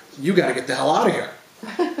daughter. You got to get the hell out of here.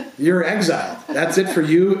 You're exiled. That's it for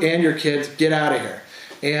you and your kids. Get out of here.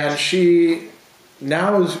 And she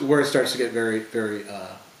now is where it starts to get very, very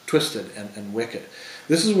twisted and wicked.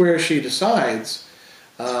 This is where she decides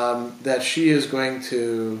that she is going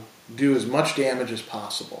to do as much damage as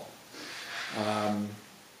possible.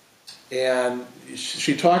 And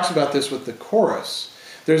she talks about this with the chorus.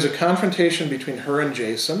 There's a confrontation between her and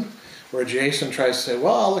Jason, where Jason tries to say,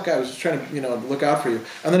 well, look, I was just trying to, look out for you.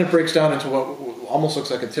 And then it breaks down into what almost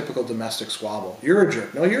looks like a typical domestic squabble. You're a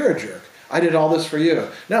jerk. No, you're a jerk. I did all this for you.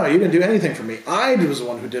 No, you didn't do anything for me. I was the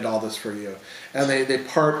one who did all this for you. And they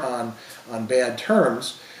part on bad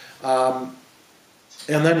terms. And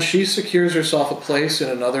then she secures herself a place in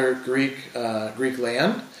another Greek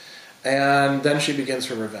land. And then she begins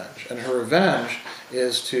her revenge. And her revenge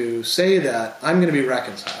is to say that I'm going to be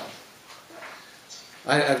reconciled.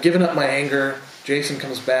 I've given up my anger. Jason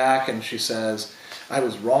comes back and she says, I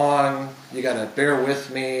was wrong. You got to bear with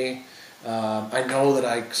me. I know that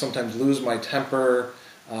I sometimes lose my temper.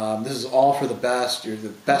 This is all for the best. You're the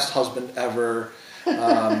best husband ever.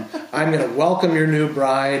 I'm going to welcome your new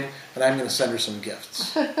bride, and I'm going to send her some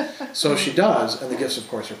gifts. So she does, and the gifts, of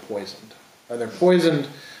course, are poisoned. or they're poisoned.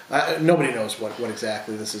 Nobody knows what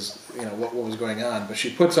exactly this is, what was going on. But she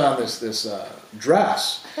puts on this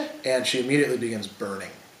dress, and she immediately begins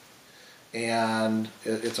burning. And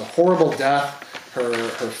it's a horrible death. Her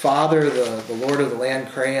father, the lord of the land,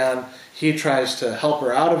 Creon, he tries to help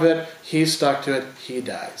her out of it. He's stuck to it. He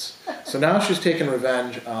dies. So now she's taken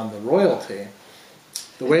revenge on the royalty.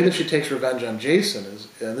 The way that she takes revenge on Jason is,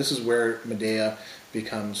 and this is where Medea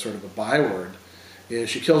becomes sort of a byword, is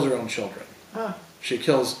she kills her own children. Huh. She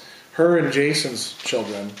kills her and Jason's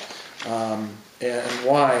children. And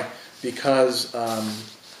why? Because,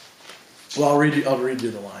 I'll read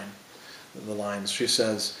you the lines. She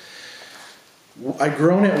says, I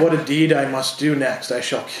groan at what a deed I must do next. I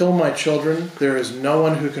shall kill my children. There is no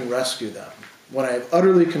one who can rescue them. When I have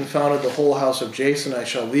utterly confounded the whole house of Jason, I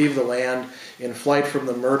shall leave the land in flight from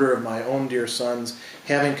the murder of my own dear sons,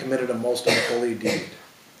 having committed a most unholy deed.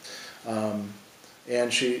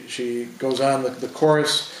 And she goes on, the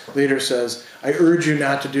chorus leader says, I urge you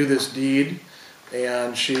not to do this deed.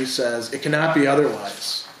 And she says, it cannot be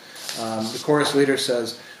otherwise. The chorus leader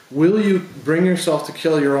says, will you bring yourself to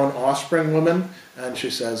kill your own offspring, woman? And she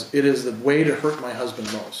says, it is the way to hurt my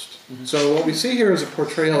husband most. Mm-hmm. So what we see here is a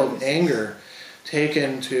portrayal of anger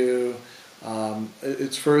taken to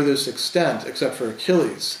its furthest extent, except for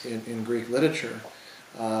Achilles in Greek literature.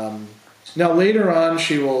 Now later on,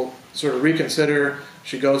 she will sort of reconsider.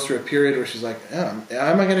 She goes through a period where she's like, am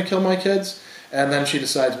I going to kill my kids? And then she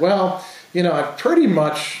decides, well, I've pretty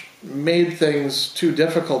much made things too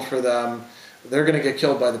difficult for them. They're going to get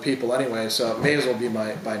killed by the people anyway, so it may as well be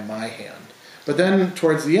by my hand. But then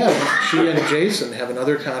towards the end, she and Jason have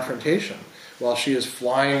another confrontation while she is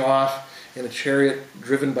flying off in a chariot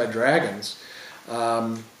driven by dragons.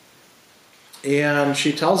 And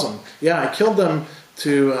she tells him, I killed them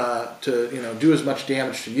to do as much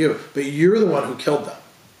damage to you, but you're the one who killed them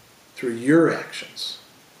through your actions.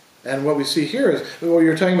 And what we see here is what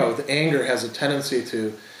you're talking about with anger has a tendency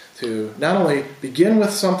to not only begin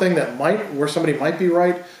with something where somebody might be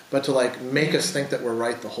right, but to make us think that we're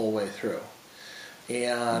right the whole way through.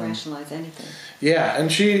 And rationalize anything. Yeah,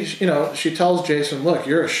 and she tells Jason, look,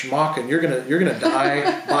 you're a schmuck, and you're gonna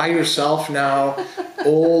die by yourself now,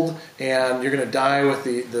 old, and you're gonna die with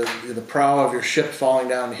the prow of your ship falling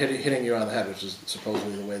down and hitting you on the head, which is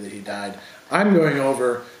supposedly the way that he died. I'm going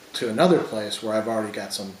over to another place where I've already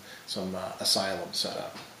got some asylum set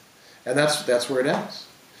up, and that's where it ends.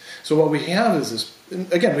 So what we have is this,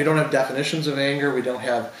 again, we don't have definitions of anger, we don't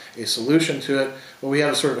have a solution to it, but we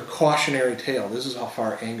have a sort of a cautionary tale. This is how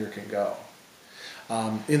far anger can go.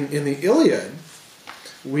 In the Iliad,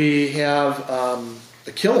 we have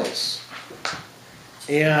Achilles.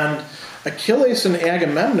 And Achilles and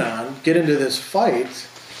Agamemnon get into this fight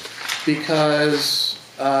because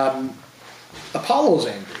Apollo's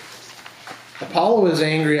angry. Apollo is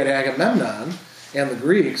angry at Agamemnon and the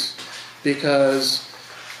Greeks because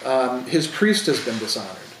his priest has been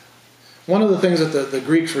dishonored. One of the things that the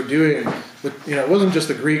Greeks were doing, it wasn't just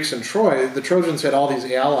the Greeks in Troy. The Trojans had all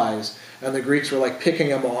these allies, and the Greeks were picking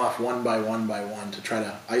them off one by one to try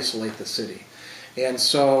to isolate the city. And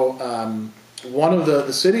so one of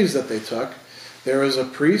the cities that they took, there was a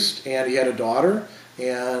priest, and he had a daughter,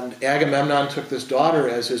 and Agamemnon took this daughter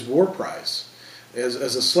as his war prize, as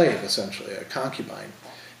a slave, essentially, a concubine.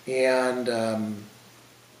 And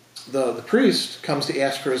the priest comes to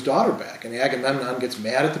ask for his daughter back, and Agamemnon gets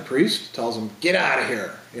mad at the priest, tells him, get out of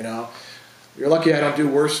here, you're lucky I don't do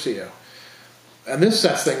worse to you. And this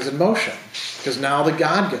sets things in motion, because now the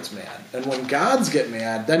god gets mad. And when gods get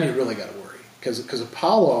mad, then you really got to worry, because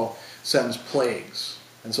Apollo sends plagues,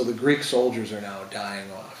 and so the Greek soldiers are now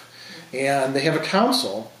dying off. And they have a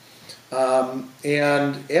council, and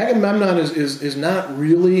Agamemnon is not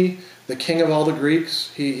really the king of all the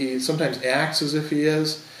Greeks. He sometimes acts as if he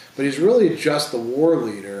is, but he's really just the war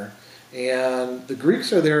leader, and the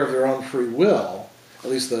Greeks are there of their own free will, at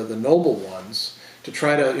least the noble ones, to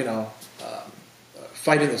try to,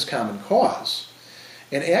 fight in this common cause.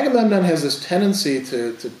 And Agamemnon has this tendency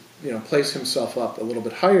to place himself up a little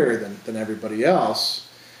bit higher than everybody else,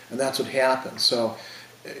 and that's what happens. So,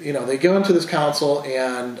 they go into this council,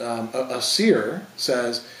 and a seer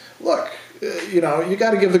says, look, you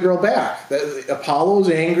got to give the girl back. Apollo's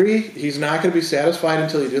angry. He's not going to be satisfied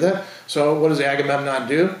until you do that. So what does Agamemnon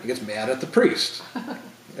do? He gets mad at the priest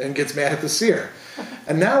and gets mad at the seer.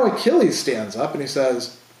 And now Achilles stands up and he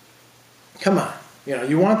says, come on,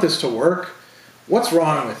 you want this to work? What's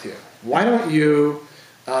wrong with you? Why don't you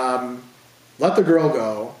let the girl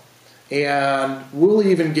go, and we'll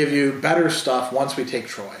even give you better stuff once we take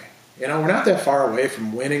Troy. We're not that far away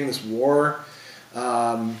from winning this war.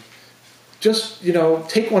 just,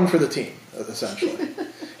 take one for the team, essentially.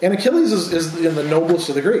 And Achilles is the noblest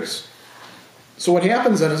of the Greeks. So what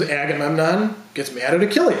happens then is Agamemnon gets mad at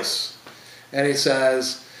Achilles. And he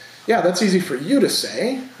says, yeah, that's easy for you to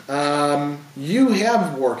say. You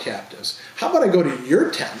have war captives. How about I go to your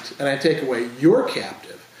tent and I take away your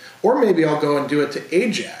captive? Or maybe I'll go and do it to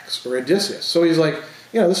Ajax or Odysseus. So he's like,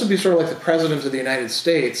 this would be sort of like the President of the United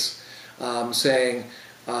States saying,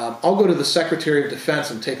 I'll go to the Secretary of Defense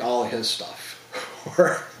and take all of his stuff.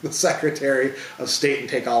 Or the Secretary of State and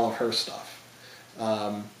take all of her stuff.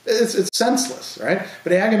 It's senseless, right?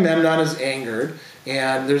 But Agamemnon is angered,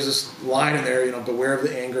 and there's this line in there, beware of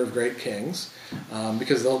the anger of great kings,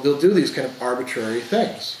 because they'll do these kind of arbitrary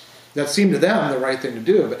things that seem to them the right thing to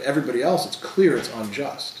do, but everybody else, it's clear it's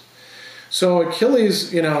unjust. So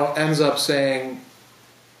Achilles, ends up saying,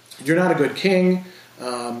 you're not a good king,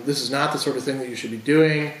 this is not the sort of thing that you should be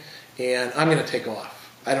doing, and I'm going to take off.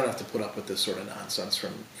 I don't have to put up with this sort of nonsense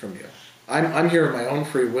from you. I'm here of my own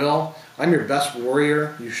free will. I'm your best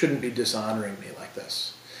warrior. You shouldn't be dishonoring me like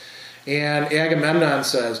this. And Agamemnon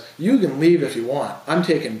says, you can leave if you want. I'm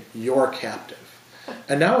taking your captive.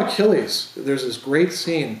 And now Achilles, there's this great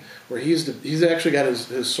scene where he's actually got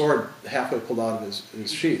his sword halfway pulled out of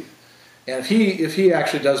his sheath. And if he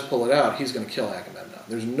actually does pull it out, he's going to kill Agamemnon.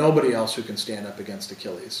 There's nobody else who can stand up against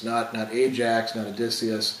Achilles. Not Ajax, not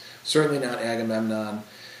Odysseus, certainly not Agamemnon.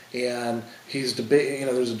 And he's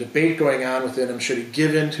there's a debate going on within him. Should he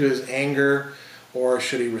give in to his anger, or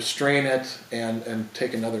should he restrain it and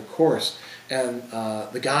take another course? And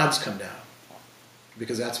the gods come down,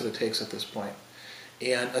 because that's what it takes at this point.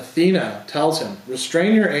 And Athena tells him,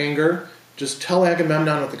 restrain your anger, just tell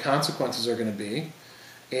Agamemnon what the consequences are going to be,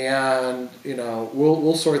 and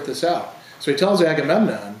we'll sort this out. So he tells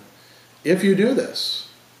Agamemnon, if you do this,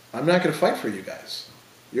 I'm not going to fight for you guys.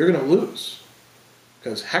 You're going to lose.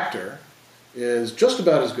 Because Hector is just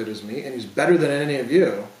about as good as me, and he's better than any of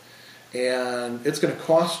you, and it's going to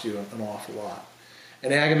cost you an awful lot.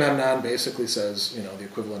 And Agamemnon basically says, the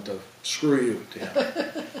equivalent of, screw you to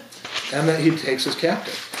him. And then he takes his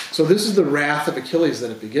captive. So this is the wrath of Achilles that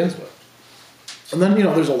it begins with. And then,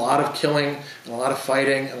 there's a lot of killing, and a lot of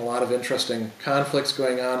fighting, and a lot of interesting conflicts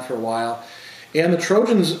going on for a while. And the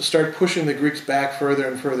Trojans start pushing the Greeks back further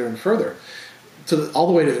and further and further, all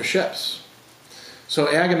the way to their ships. So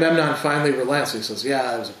Agamemnon finally relents. He says,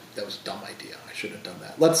 yeah, that was a dumb idea. I shouldn't have done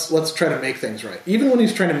that. Let's try to make things right. Even when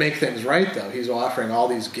he's trying to make things right, though, he's offering all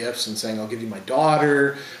these gifts and saying, I'll give you my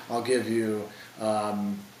daughter, I'll give you,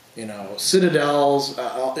 citadels,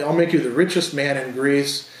 I'll make you the richest man in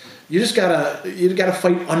Greece. You gotta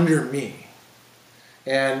fight under me.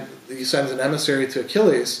 And he sends an emissary to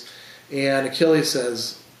Achilles, and Achilles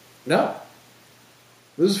says, no,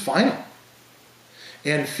 this is final.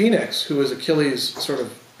 And Phoenix, who is Achilles' sort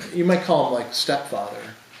of, you might call him like stepfather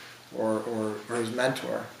or his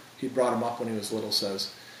mentor, he brought him up when he was little,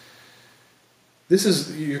 says,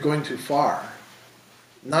 you're going too far.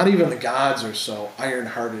 Not even the gods are so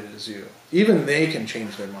iron-hearted as you. Even they can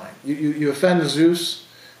change their mind. You offend Zeus,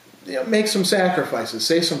 make some sacrifices,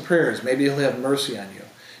 say some prayers, maybe he'll have mercy on you.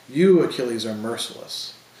 You, Achilles, are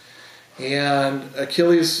merciless. And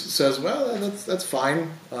Achilles says, well, that's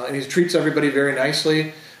fine. And he treats everybody very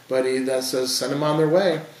nicely, but he then says, send them on their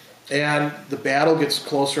way. And the battle gets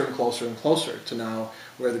closer and closer and closer to now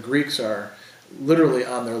where the Greeks are literally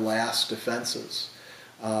on their last defenses.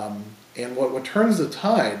 And what turns the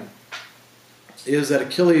tide is that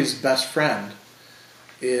Achilles' best friend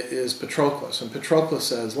is Patroclus. And Patroclus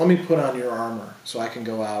says, let me put on your armor so I can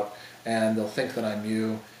go out and they'll think that I'm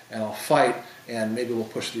you, and I'll fight, and maybe we'll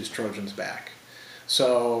push these Trojans back.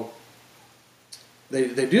 So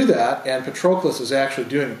they do that, and Patroclus is actually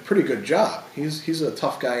doing a pretty good job. He's a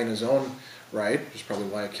tough guy in his own right, which is probably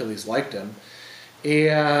why Achilles liked him.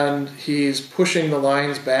 And he's pushing the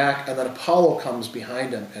lines back, and then Apollo comes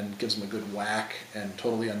behind him and gives him a good whack and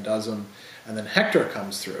totally undoes him. And then Hector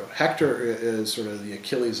comes through. Hector is sort of the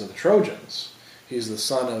Achilles of the Trojans. He's the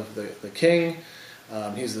son of the king.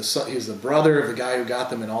 He's the brother of the guy who got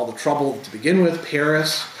them in all the trouble to begin with,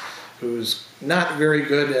 Paris, who's not very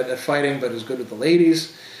good at fighting, but is good with the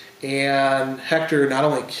ladies. And Hector not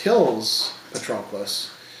only kills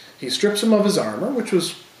Patroclus, he strips him of his armor, which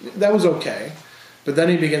was okay, but then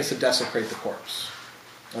he begins to desecrate the corpse.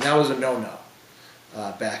 And that was a no-no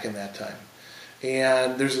back in that time.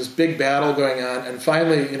 And there's this big battle going on, and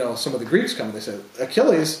finally, some of the Greeks come and they say,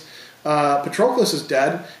 Achilles, Patroclus is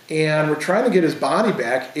dead, and we're trying to get his body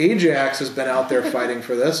back. Ajax has been out there fighting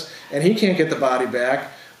for this, and he can't get the body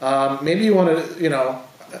back. Maybe you want to,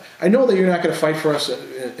 I know that you're not going to fight for us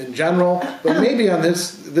in general, but maybe on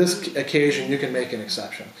this occasion you can make an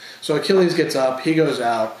exception. So Achilles gets up, he goes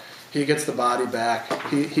out, he gets the body back,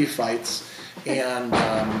 he fights, and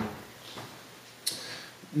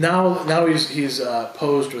now he's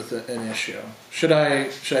posed with an issue. Should I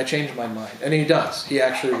change my mind? And he does. He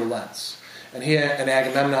actually relents, and he and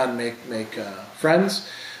Agamemnon make friends.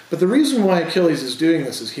 But the reason why Achilles is doing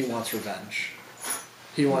this is he wants revenge.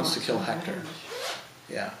 He wants to kill Hector.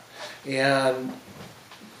 Yeah. And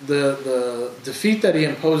the defeat that he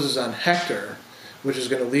imposes on Hector, which is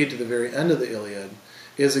going to lead to the very end of the Iliad,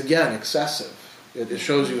 is again excessive. It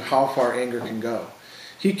shows you how far anger can go.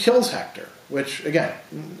 He kills Hector, which, again,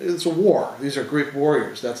 it's a war. These are Greek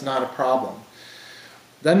warriors. That's not a problem.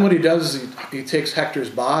 Then what he does is he takes Hector's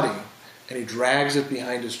body and he drags it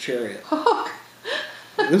behind his chariot.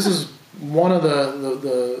 This is one of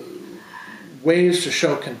the ways to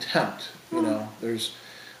show contempt. You know, there's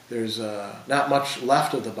not much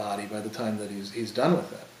left of the body by the time that he's done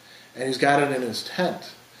with it, and he's got it in his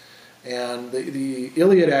tent. And the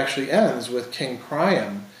Iliad actually ends with King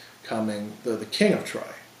Priam coming, the king of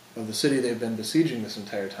Troy, of the city they've been besieging this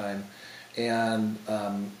entire time, and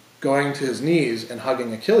going to his knees and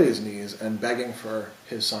hugging Achilles' knees and begging for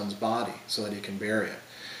his son's body so that he can bury it.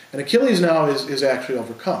 And Achilles now is actually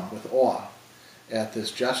overcome with awe at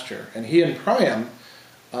this gesture. And he and Priam,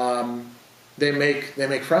 they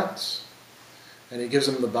make friends. And he gives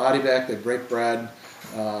them the body back, they break bread.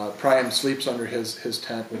 Priam sleeps under his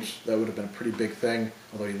tent, which that would have been a pretty big thing,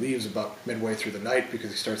 although he leaves about midway through the night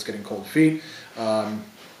because he starts getting cold feet,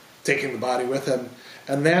 taking the body with him.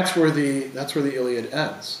 And that's where the Iliad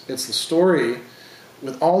ends. It's the story,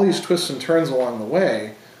 with all these twists and turns along the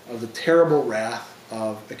way, of the terrible wrath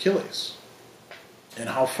of Achilles, and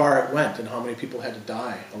how far it went, and how many people had to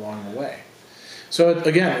die along the way. So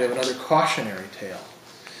again, we have another cautionary tale.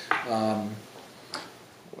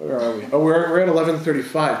 Where are we? Oh, we're at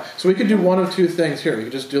 11:35. So we could do one of two things here. We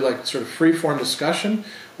could just do like sort of free-form discussion,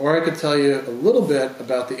 or I could tell you a little bit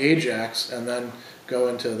about the Ajax and then go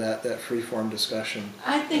into that free-form discussion.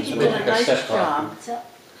 I think you did a nice job.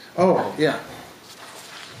 Oh, yeah.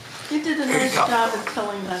 You did a nice job of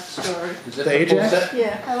telling that story. The Ajax?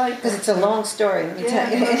 Yeah, I like that. Because it's a long story, let me tell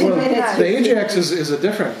you. Well, the Ajax is a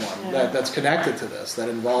different one that's connected to this, that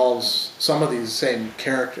involves some of these same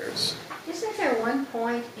characters. Isn't there one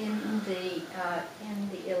point in the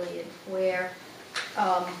Iliad where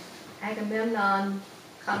Agamemnon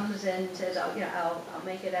comes and says, I'll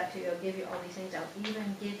make it up to you, I'll give you all these things, I'll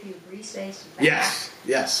even give you Briseis back.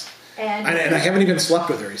 Yes. And I And haven't even slept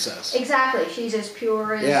with her, he says. exactly, she's as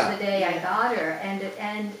pure as the day I got her,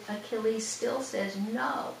 and Achilles still says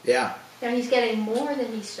no. Yeah. He's getting more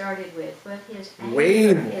than he started with, but his Way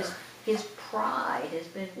anger, more. his pride has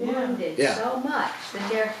been wounded Yeah. so much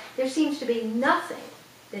that there seems to be nothing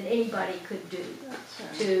that anybody could do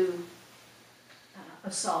to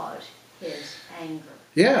assuage his anger.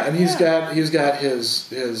 Yeah, and he's got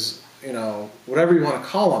his whatever you want to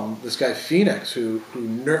call him, this guy Phoenix, who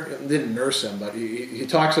didn't nurse him, but he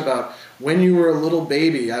talks about, when you were a little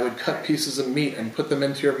baby, I would cut pieces of meat and put them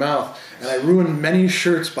into your mouth, and I ruined many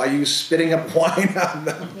shirts by you spitting up wine on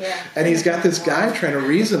them. Yeah. And he's got this guy trying to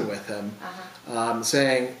reason with him,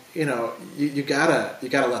 saying, you gotta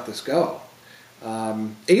let this go.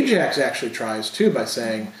 Ajax actually tries too by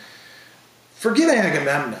saying, forget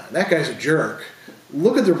Agamemnon, that guy's a jerk.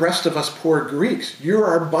 Look at the rest of us poor Greeks. You're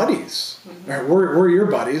our buddies. Mm-hmm. We're your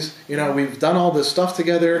buddies. We've done all this stuff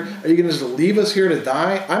together. Are you going to just leave us here to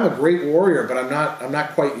die? I'm a great warrior, but I'm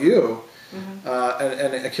not quite you. Mm-hmm.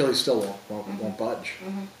 And Achilles still won't budge.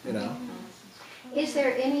 Mm-hmm. Is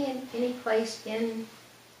there any place in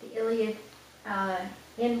the Iliad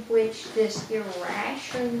in which this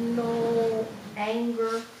irrational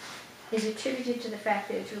anger is attributed to the fact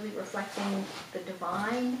that it's really reflecting the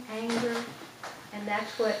divine anger? And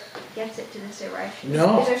that's what gets it to this irrational.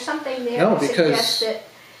 No. Is there something there that suggests that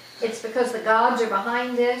it's because the gods are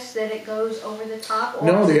behind this that it goes over the top? Or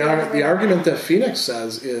no, the argument that Phoenix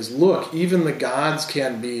says is, look, even the gods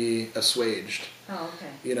can be assuaged. Oh, okay.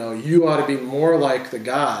 You ought to be more like the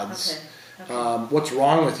gods. Okay. What's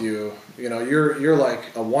wrong with you? You're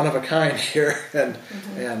like a one of a kind here,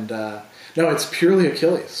 and no, it's purely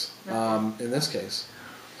Achilles in this case.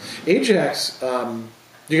 Ajax.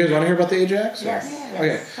 Do you guys want to hear about the Ajax? Yes.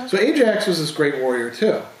 Okay. So Ajax was this great warrior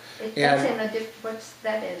too. What's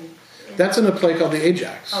that in? That's in a play called the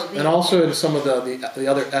Ajax, and also in some of the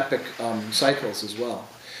other epic cycles as well.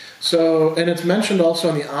 So, and it's mentioned also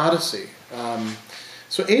in the Odyssey.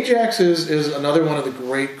 So Ajax is another one of the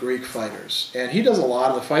great Greek fighters, and he does a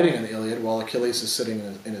lot of the fighting in the Iliad while Achilles is sitting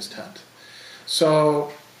in his tent.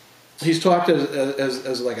 So he's talked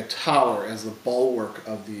as like a tower, as the bulwark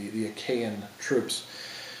of the Achaean troops.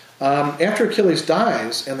 After Achilles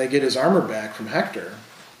dies and they get his armor back from Hector,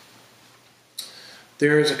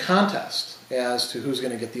 there is a contest as to who's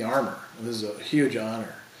going to get the armor. And this is a huge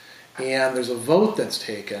honor. And there's a vote that's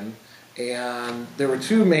taken, and there were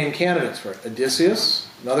two main candidates for it: Odysseus,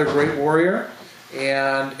 another great warrior,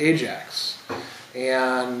 and Ajax.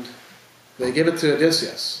 And they give it to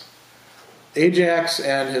Odysseus. Ajax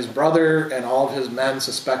and his brother and all of his men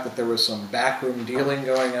suspect that there was some backroom dealing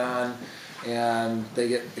going on, and they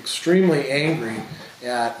get extremely angry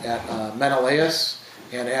at Menelaus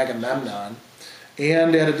and Agamemnon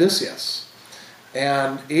and at Odysseus.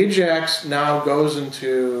 And Ajax now goes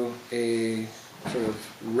into a sort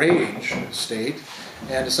of rage state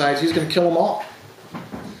and decides he's going to kill them all.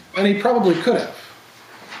 And he probably could have,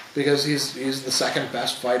 because he's the second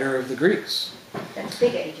best fighter of the Greeks. That's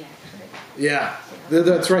big Ajax, right? Yeah,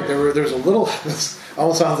 that's right. There's a little. This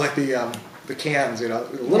almost sounds like the cans, you know,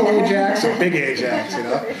 little Ajax and big Ajax, you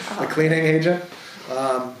know, the cleaning agent.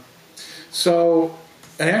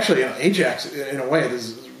 And actually, you know, Ajax, in a way, this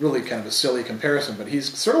is really kind of a silly comparison, but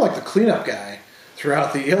he's sort of like the cleanup guy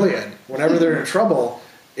throughout the Iliad. Whenever they're in trouble,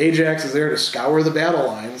 Ajax is there to scour the battle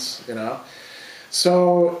lines, you know.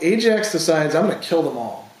 So Ajax decides, I'm going to kill them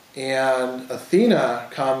all. And Athena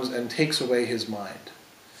comes and takes away his mind.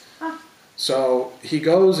 So he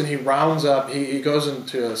goes and he rounds up, he goes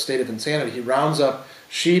into a state of insanity. He rounds up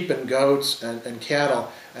sheep and goats and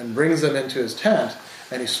cattle and brings them into his tent.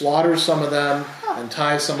 And he slaughters some of them and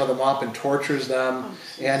ties some of them up and tortures them.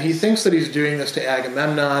 And he thinks that he's doing this to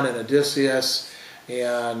Agamemnon and Odysseus.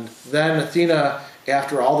 And then Athena,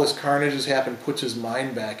 after all this carnage has happened, puts his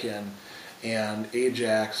mind back in. And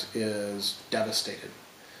Ajax is devastated,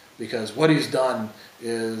 because what he's done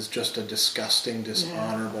is just a disgusting,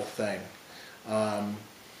 dishonorable thing.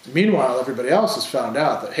 Meanwhile, everybody else has found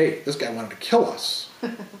out that, hey, this guy wanted to kill us.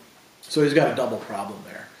 So he's got a double problem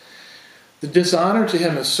there. The dishonor to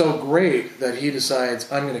him is so great that he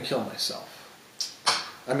decides, I'm going to kill myself.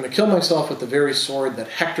 I'm going to kill myself with the very sword that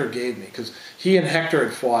Hector gave me, because he and Hector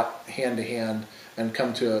had fought hand to hand and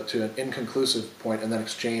come to an inconclusive point and then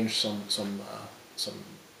exchanged some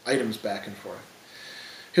items back and forth.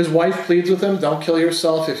 His wife pleads with him, don't kill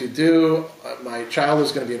yourself. If you do, my child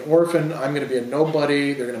is going to be an orphan. I'm going to be a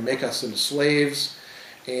nobody. They're going to make us into slaves.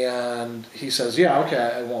 And he says, yeah, okay,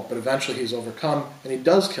 I won't. But eventually he's overcome, and he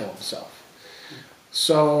does kill himself.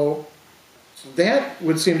 So that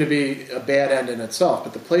would seem to be a bad end in itself,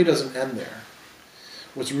 but the play doesn't end there.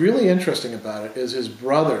 What's really interesting about it is his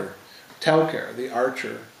brother, Telker, the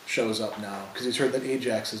archer, shows up now, because he's heard that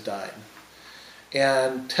Ajax has died.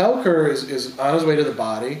 And Telker is on his way to the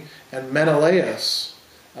body, and Menelaus,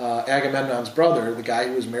 Agamemnon's brother, the guy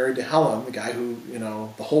who was married to Helen, the guy who, you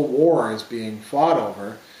know, the whole war is being fought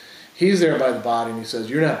over, he's there by the body, and he says,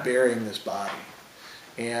 you're not burying this body.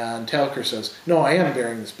 And Telker says, no, I am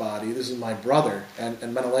burying this body. This is my brother. And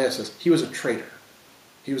Menelaus says, he was a traitor.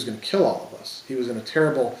 He was going to kill all of us. He was in a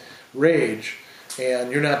terrible rage,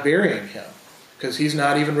 and you're not burying him, because he's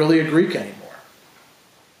not even really a Greek anymore.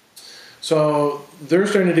 So they're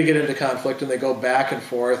starting to get into conflict, and they go back and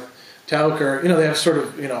forth. Telker, you know, they have sort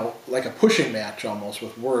of, you know, like a pushing match almost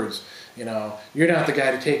with words. You know, you're not the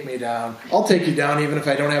guy to take me down. I'll take you down even if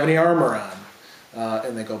I don't have any armor on.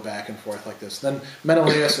 And they go back and forth like this. Then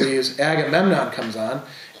Menelaus leaves, Agamemnon comes on,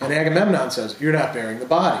 and Agamemnon says, you're not burying the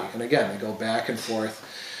body. And again, they go back and forth.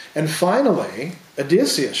 And finally,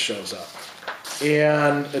 Odysseus shows up.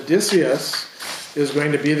 And Odysseus is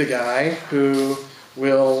going to be the guy who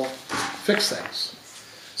will fix things.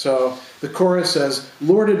 So the chorus says,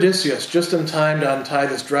 Lord Odysseus, just in time to untie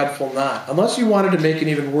this dreadful knot, unless you wanted to make an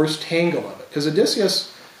even worse tangle of it. Because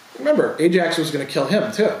Odysseus, remember, Ajax was going to kill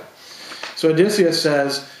him too. So Odysseus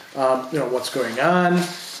says, what's going on?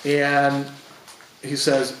 And he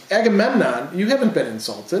says, Agamemnon, you haven't been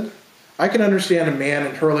insulted. I can understand a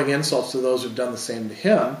man hurling insults to those who've done the same to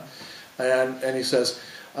him. And he says,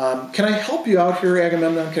 can I help you out here,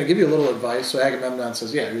 Agamemnon? Can I give you a little advice? So Agamemnon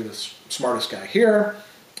says, yeah, you're the smartest guy here.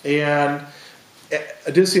 And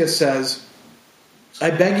Odysseus says, I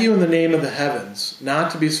beg you in the name of the heavens not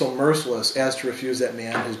to be so merciless as to refuse that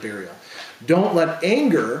man his burial. Don't let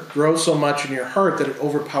anger grow so much in your heart that it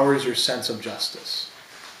overpowers your sense of justice.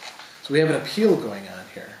 So we have an appeal going on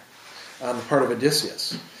here on the part of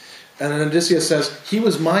Odysseus. And then Odysseus says, he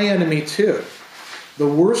was my enemy too, the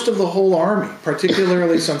worst of the whole army,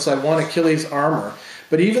 particularly since I won Achilles' armor.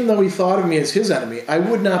 But even though he thought of me as his enemy, I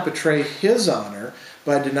would not betray his honor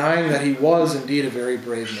by denying that he was indeed a very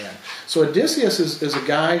brave man. So Odysseus is a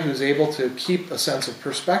guy who's able to keep a sense of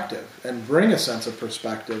perspective and bring a sense of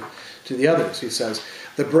perspective to the others. He says,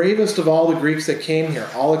 the bravest of all the Greeks that came here,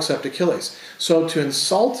 all except Achilles. So to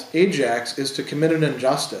insult Ajax is to commit an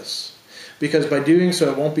injustice, because by doing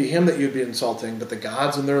so it won't be him that you'd be insulting, but the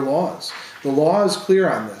gods and their laws. The law is clear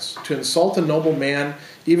on this. To insult a noble man,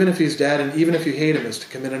 even if he's dead and even if you hate him, is to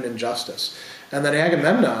commit an injustice. And then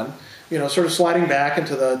Agamemnon, sort of sliding back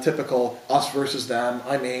into the typical us versus them,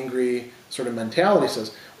 I'm angry sort of mentality,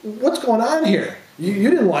 says, what's going on here? You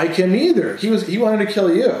didn't like him either. He wanted to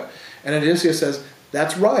kill you. And Odysseus says,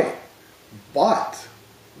 that's right, but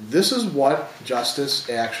this is what justice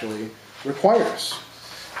actually requires.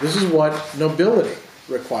 This is what nobility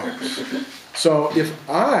requires. So if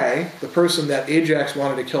I, the person that Ajax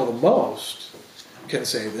wanted to kill the most, can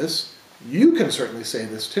say this, you can certainly say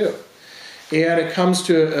this too. And it comes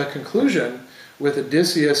to a conclusion with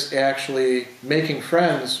Odysseus actually making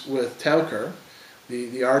friends with Teucer,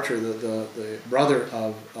 the archer, the brother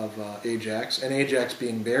of Ajax, and Ajax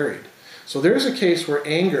being buried. So there's a case where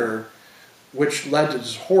anger, which led to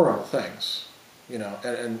just horrible things,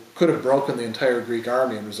 and could have broken the entire Greek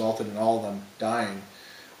army and resulted in all of them dying,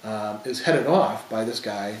 is headed off by this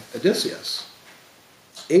guy, Odysseus.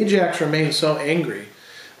 Ajax remains so angry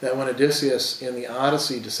that when Odysseus in the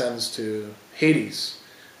Odyssey descends to Hades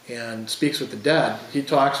and speaks with the dead, he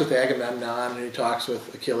talks with Agamemnon and he talks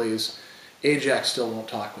with Achilles. Ajax still won't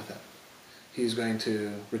talk with him. He's going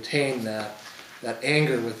to retain that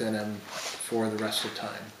anger within him for the rest of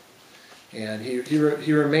time. And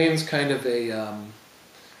he remains kind of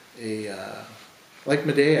like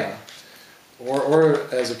Medea, or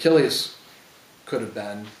as Achilles could have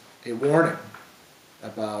been, a warning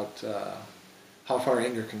about how far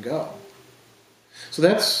anger can go. So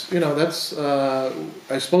that's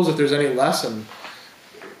I suppose if there's any lesson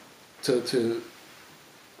to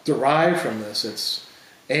derive from this, it's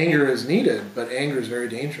anger is needed, but anger is very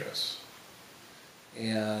dangerous.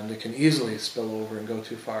 And it can easily spill over and go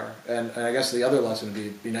too far. And I guess the other lesson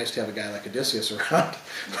would be nice to have a guy like Odysseus around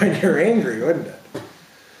when you're angry, wouldn't it?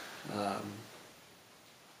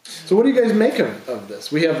 So what do you guys make of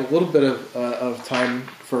this? We have a little bit of time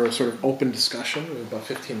for a sort of open discussion. We have about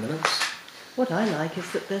 15 minutes. What I like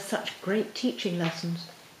is that there's such great teaching lessons.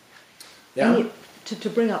 Yeah. To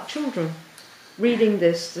bring up children. Reading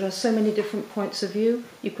this, there are so many different points of view.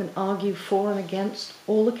 You can argue for and against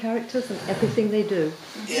all the characters and everything they do.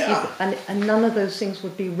 Yeah. And none of those things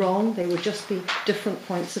would be wrong. They would just be different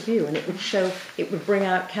points of view, and it would bring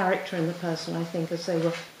out character in the person. I think as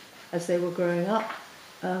they were growing up,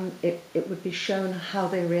 it would be shown how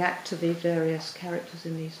they react to the various characters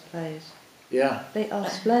in these plays. Yeah. They are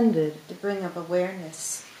splendid. To bring up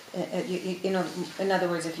awareness. In other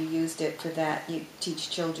words, if you used it for that, you teach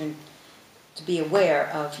children to be aware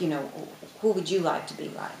of, who would you like to be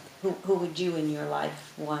like? Who would you in your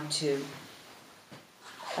life want to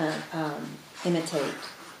imitate?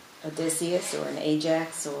 Odysseus or an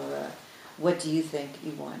Ajax, or what do you think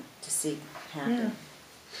you want to see happen? Yeah.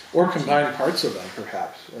 Or combine parts of them,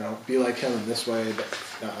 perhaps. Be like him in this way, but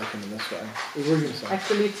not like him in this way. What were you going to say?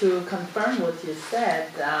 Actually, to confirm what you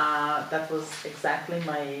said, that was exactly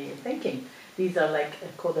my thinking. These are like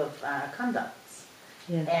a code of conduct.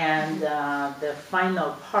 Yeah. And the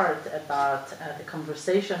final part about the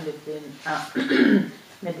conversation between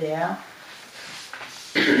Medea,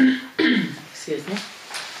 excuse me,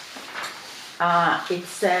 it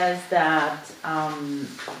says that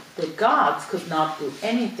the gods could not do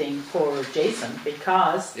anything for Jason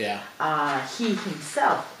because he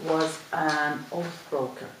himself was an oath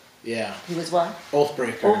broker. Yeah. He was what? Oath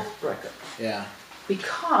breaker. Oath breaker. Yeah.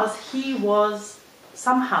 Because he was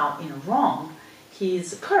somehow in wrong.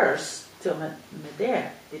 His curse to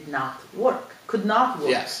Medea could not work.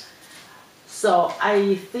 Yes. So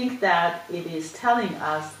I think that it is telling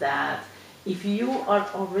us that if you are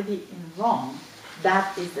already in wrong,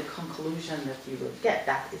 that is the conclusion that you will get.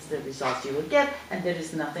 That is the result you will get, and there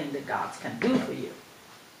is nothing the gods can do for you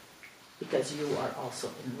because you are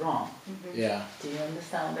also in wrong. Mm-hmm. Yeah. Do you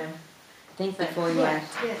understand them? Think before you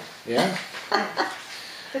act. Yeah?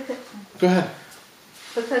 Because Go ahead.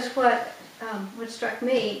 what struck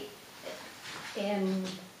me in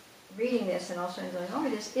reading this and also in going over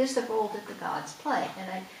this is the role that the gods play. And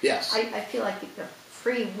I feel like the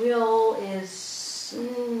free will is,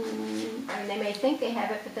 they may think they have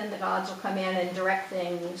it, but then the gods will come in and direct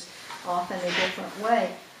things off in a different way.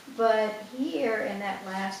 But here in that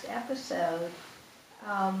last episode,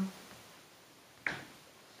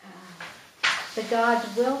 the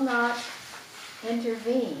gods will not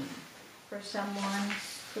intervene for someone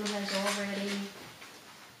who has already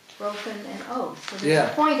broken an oath. So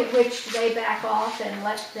there's a point at which they back off and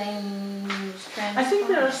let things transpire. I think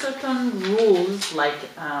there are certain rules, like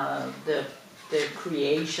the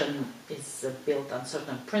creation is built on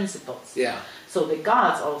certain principles. Yeah. So the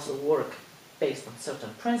gods also work based on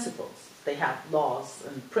certain principles. They have laws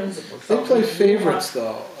and principles. They play favorites,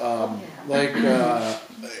 though.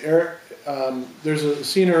 There's a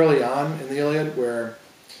scene early on in the Iliad where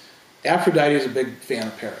Aphrodite is a big fan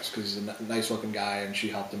of Paris because he's a nice-looking guy and she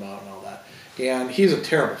helped him out and all that. And he's a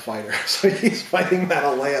terrible fighter, so he's fighting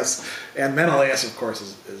Menelaus. And Menelaus, of course,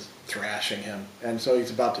 is thrashing him. And so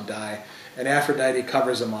he's about to die. And Aphrodite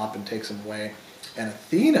covers him up and takes him away. And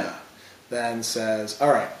Athena then says,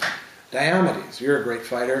 all right, Diomedes, you're a great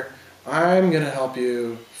fighter. I'm going to help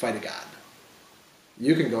you fight a god.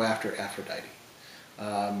 You can go after Aphrodite.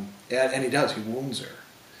 And he does. He wounds her,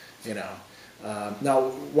 you know.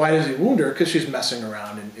 Now, why does he wound her? Because she's messing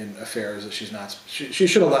around in affairs that she's not. She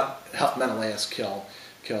should have helped Menelaus kill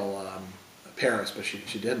Paris, but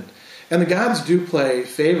she didn't. And the gods do play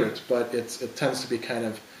favorites, but it tends to be kind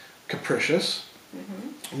of capricious.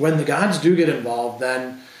 Mm-hmm. When the gods do get involved,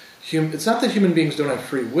 then it's not that human beings don't have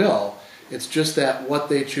free will. It's just that what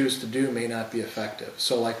they choose to do may not be effective.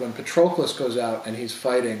 So, like when Patroclus goes out and he's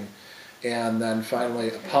fighting, and then finally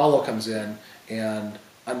Apollo comes in and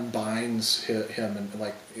unbinds him, and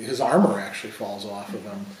like his armor actually falls off of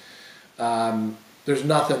him. There's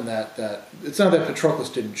nothing that it's not that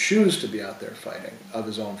Patroclus didn't choose to be out there fighting of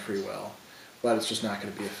his own free will, but it's just not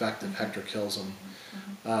going to be effective. Hector kills him.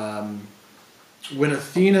 When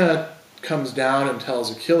Athena comes down and tells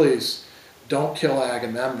Achilles, "Don't kill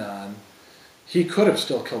Agamemnon," he could have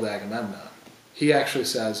still killed Agamemnon. He actually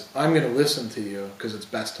says, "I'm going to listen to you because it's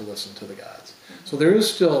best to listen to the gods." So there is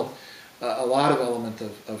still a lot of element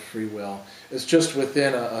of free will. It's just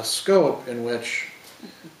within a scope in which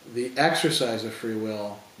the exercise of free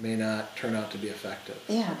will may not turn out to be effective.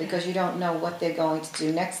 Yeah, because you don't know what they're going to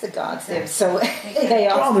do next. The gods, they're so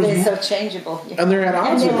they're so changeable, and they're at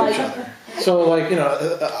odds with each other. So, like,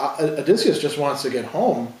 Odysseus just wants to get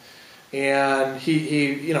home, and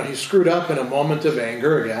he screwed up in a moment of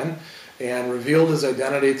anger again, and revealed his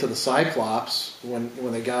identity to the Cyclops when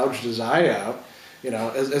they gouged his eye out.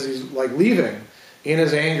 As he's like leaving, in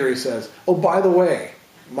his anger he says, "Oh, by the way,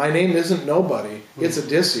 my name isn't nobody, it's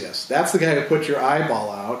Odysseus. That's the guy who put your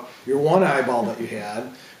eyeball out, your one eyeball that you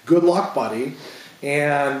had. Good luck, buddy."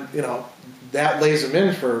 And, that lays him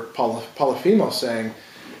in for Polyphemus saying,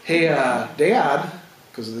 "Hey, Dad,"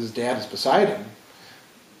 because his dad is Poseidon,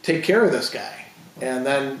 "take care of this guy." And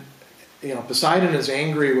then, Poseidon is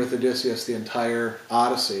angry with Odysseus the entire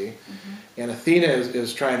Odyssey, and Athena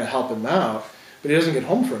is trying to help him out, but he doesn't get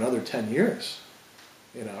home for another 10 years,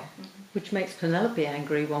 Which makes Penelope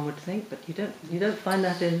angry, one would think, but you don't find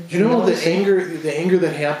that in. The anger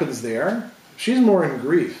that happens there? She's more in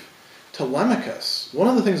grief. Telemachus. One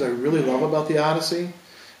of the things I really love about the Odyssey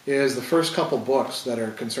is the first couple books that are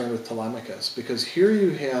concerned with Telemachus, because here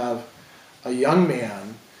you have a young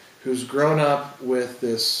man who's grown up with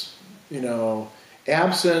this,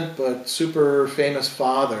 absent but super famous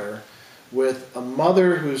father, with a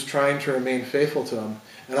mother who's trying to remain faithful to him,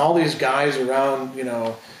 and all these guys around,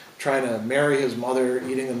 trying to marry his mother,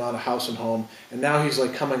 eating them out of house and home, and now he's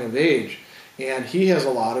like coming of age, and he has a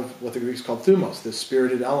lot of what the Greeks call thumos, this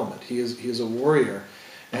spirited element. He is a warrior,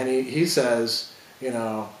 and he says,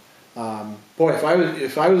 boy,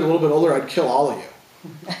 if I was a little bit older, I'd kill all of you,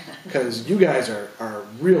 because you guys are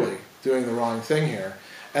really doing the wrong thing here.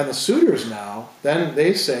 And the suitors now, then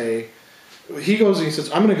they say, he goes and he says,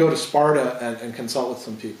 "I'm going to go to Sparta and consult with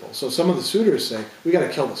some people." So some of the suitors say, "We got to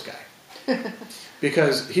kill this guy."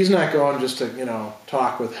 Because he's not going just to,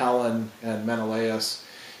 talk with Helen and Menelaus.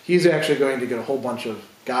 He's actually going to get a whole bunch of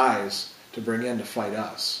guys to bring in to fight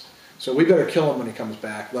us. So we better kill him when he comes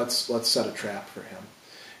back. Let's set a trap for him.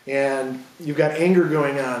 And you've got anger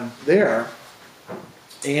going on there.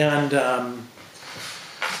 And,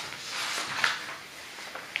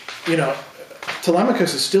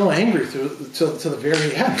 Telemachus is still angry to the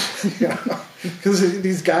very end, because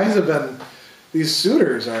these guys these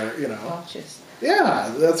suitors are, vultures.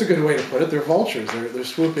 Yeah, that's a good way to put it. They're vultures. They're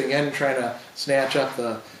swooping in, trying to snatch up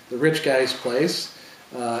the rich guy's place,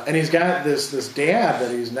 and he's got this dad that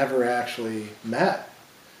he's never actually met,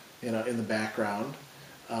 in the background,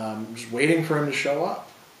 just waiting for him to show up.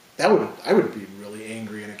 I would be really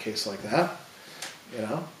angry in a case like that,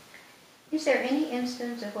 Is there any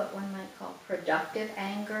instance of what one might call productive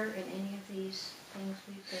anger in any of these things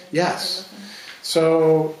we've been Yes. looking at?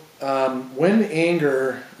 So when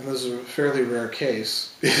anger, and this is a fairly rare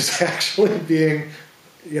case, is actually being,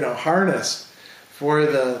 harnessed for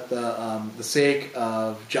the sake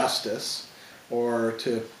of justice, or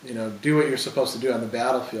to do what you're supposed to do on the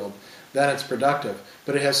battlefield, then it's productive.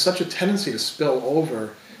 But it has such a tendency to spill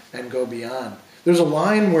over and go beyond. There's a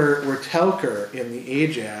line where Telker in the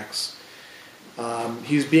Ajax,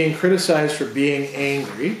 he's being criticized for being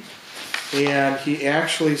angry, and he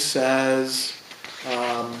actually says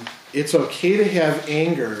it's okay to have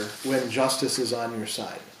anger when justice is on your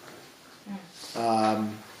side.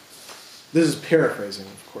 This is paraphrasing,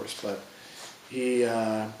 of course, but he...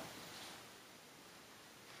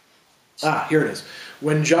 here it is.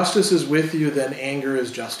 When justice is with you, then anger is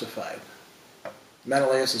justified.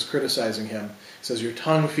 Menelaus is criticizing him. He says, your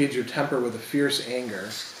tongue feeds your temper with a fierce anger.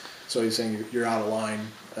 So he's saying you're out of line.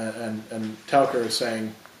 And Telker is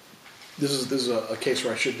saying, this is a case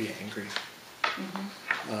where I should be angry.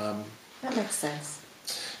 Mm-hmm. That makes sense.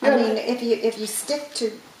 Yeah. I mean, if you stick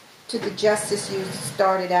to the justice you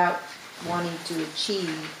started out wanting to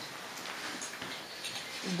achieve,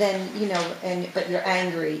 then but you're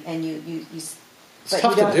angry and you but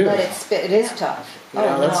you don't let it spit. It is tough.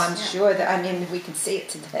 Yeah, I'm sure that. I mean, we can see it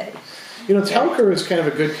today. Telker is kind of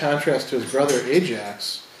a good contrast to his brother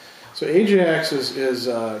Ajax. So Ajax is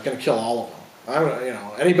going to kill all of them.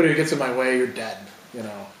 Anybody who gets in my way, you're dead.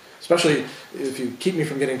 Especially if you keep me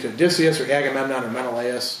from getting to Odysseus or Agamemnon or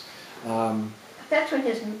Menelaus. That's when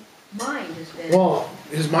his mind has been. Well,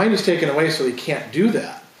 his mind is taken away, so he can't do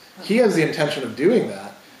that. He has the intention of doing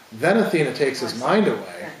that. Then Athena takes his mind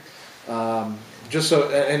away. Just so,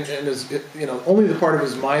 and is only the part of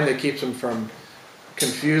his mind that keeps him from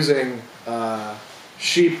confusing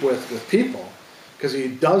sheep with people, because he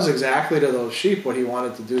does exactly to those sheep what he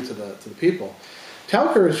wanted to do to the people.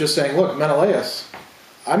 Telker is just saying, look, Menelaus,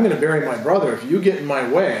 I'm going to bury my brother. If you get in my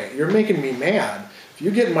way, you're making me mad. If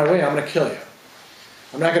you get in my way, I'm going to kill you.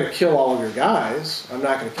 I'm not going to kill all of your guys. I'm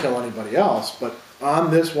not going to kill anybody else. But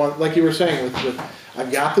on this one, like you were saying, with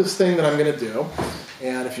I've got this thing that I'm going to do,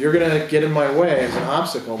 and if you're going to get in my way as an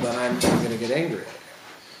obstacle, then I'm going to get angry at you.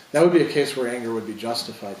 That would be a case where anger would be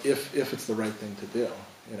justified if it's the right thing to do.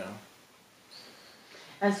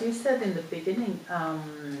 As you said in the beginning,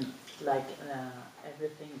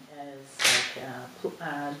 everything is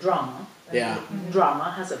like drama. Yeah.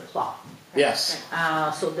 Drama has a plot. Yes.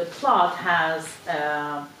 So the plot has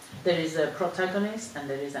there is a protagonist and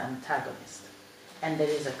there is an antagonist, and there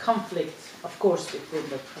is a conflict, of course, between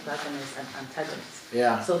the protagonist and antagonist.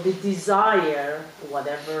 Yeah. So the desire,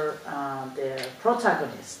 whatever the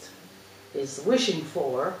protagonist is wishing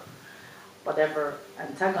for, whatever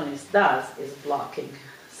antagonist does is blocking.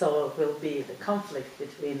 So it will be the conflict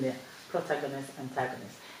between the protagonist and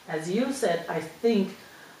antagonist. As you said, I think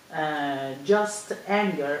justified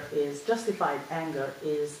anger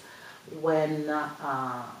is when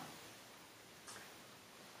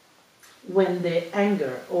the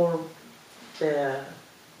anger or the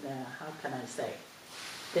how can I say,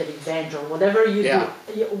 the revenge or whatever you do,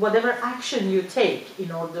 whatever action you take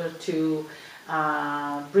in order to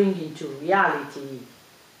bring into reality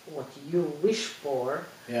what you wish for,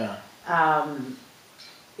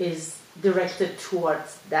 is directed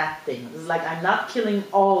towards that thing. It's like, I'm not killing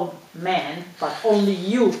all men, but only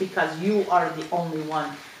you, because you are the only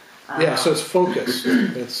one. So it's focused.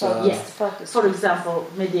 It's yes, focused. For example,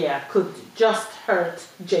 Medea could just hurt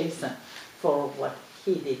Jason for what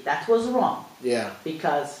he did. That was wrong. Yeah.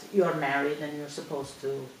 Because you're married and you're supposed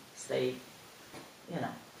to stay,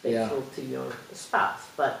 faithful to your spouse.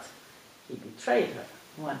 But he betrayed her,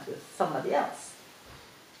 went with somebody else.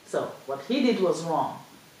 So what he did was wrong.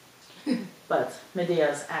 But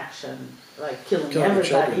Medea's action, like killing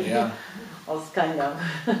everybody, children, was kind of...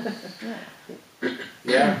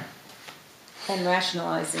 And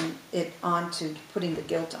rationalizing it onto, putting the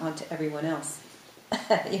guilt onto everyone else.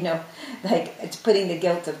 Like it's putting the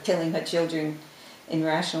guilt of killing her children and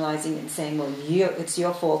rationalizing and saying, well, it's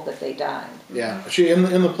your fault that they died. Yeah. She in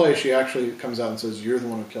the play, she actually comes out and says, you're the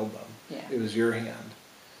one who killed them. Yeah. It was your hand.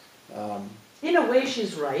 In a way,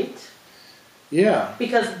 she's right. Yeah.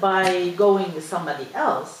 Because by going with somebody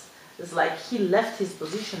else, it's like he left his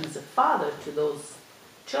position as a father to those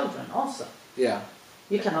children also. Yeah.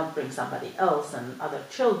 You cannot bring somebody else and other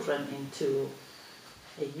children into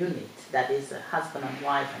a unit that is a husband and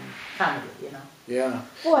wife and family, Yeah.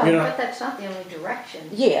 Well, but that's not the only direction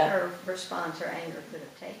her response or anger could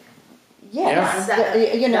have taken. Yes,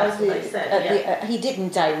 that's what I said, he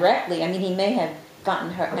didn't directly. I mean, he may have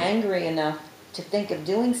gotten her angry enough to think of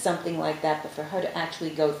doing something like that, but for her to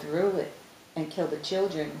actually go through it and kill the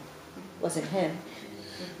children wasn't him.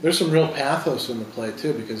 There's some real pathos in the play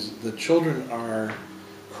too, because the children are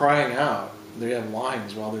crying out they have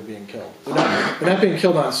lines while they're being killed. They're not being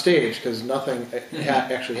killed on stage because nothing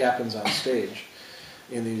actually happens on stage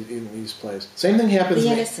in these plays. Same thing happens.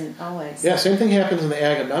 The innocent always. Yeah, same thing happens in the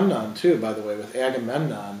Agamemnon too. By the way, with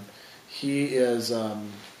Agamemnon, he is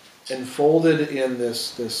enfolded in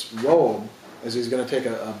this robe as he's going to take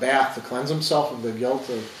a bath to cleanse himself of the guilt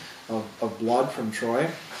of blood from Troy.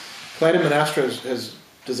 Clytemnestra has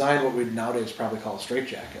designed what we'd nowadays probably call a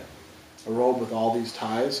straitjacket, a robe with all these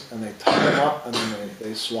ties, and they tie him up and then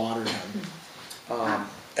they slaughter him.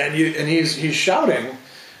 And he's shouting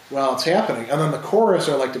while it's happening, and then the chorus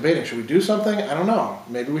are like debating: should we do something? I don't know.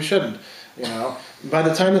 Maybe we shouldn't. By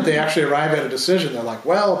the time that they actually arrive at a decision, they're like,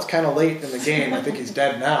 well, it's kind of late in the game. I think he's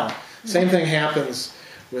dead now. Same thing happens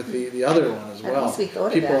with the other one as well. At least we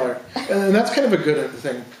thought People of that. and that's kind of a good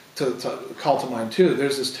thing to call to mind too.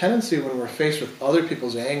 There's this tendency when we're faced with other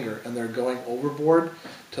people's anger and they're going overboard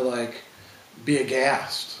to like be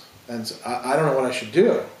aghast and say, I don't know what I should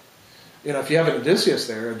do. If you have an Odysseus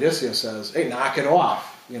there, Odysseus says, hey, knock it off.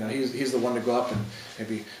 He's the one to go up and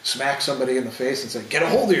maybe smack somebody in the face and say, get a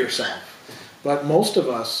hold of yourself. But most of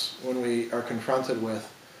us, when we are confronted with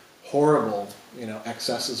horrible,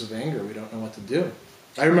 excesses of anger, we don't know what to do.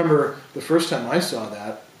 I remember the first time I saw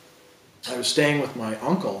that, I was staying with my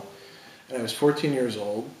uncle, and I was 14 years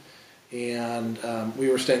old, and we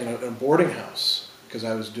were staying in a boarding house because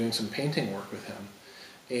I was doing some painting work with him.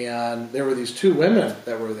 And there were these two women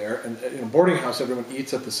that were there, and in a boarding house, everyone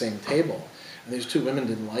eats at the same table. And these two women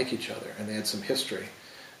didn't like each other, and they had some history.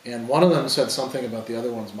 And one of them said something about the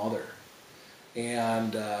other one's mother.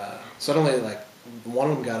 And suddenly,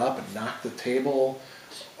 one of them got up and knocked the table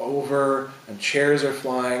over, and chairs are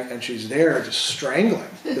flying, and she's there just strangling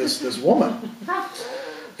this woman.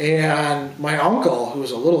 And my uncle,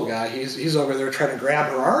 who's a little guy, he's over there trying to grab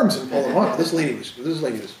her arms and pull them up. This lady was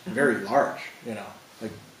very large,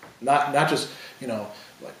 not just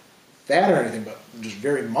like fat or anything, but just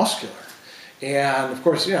very muscular. And of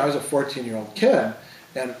course, I was a 14-year-old kid.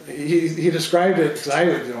 And he described it, because I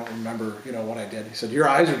don't remember, what I did. He said, your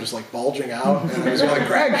eyes are just like bulging out. And I was like,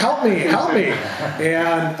 Greg, help me.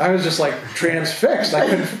 And I was just like transfixed. I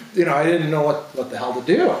couldn't, I didn't know what the hell to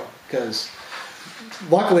do. Because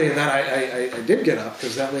luckily then I did get up,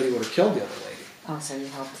 because that lady would have killed the other lady. Oh, so you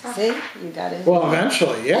helped. See? You got it. Well,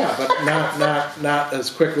 eventually, yeah, but not as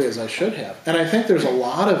quickly as I should have. And I think there's a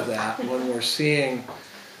lot of that when we're seeing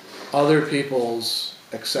other people's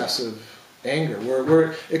excessive anger,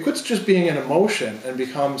 where it quits just being an emotion and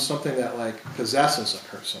becomes something that like possesses a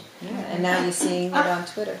person. Yeah, and now you're seeing it on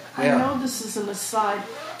Twitter. I know this is an aside,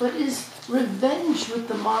 but is revenge with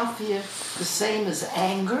the mafia the same as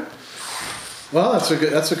anger? Well, that's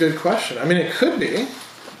a good question. I mean, it could be.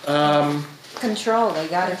 Control. They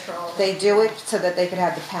got control. They do it so that they could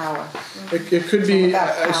have the power. It could be.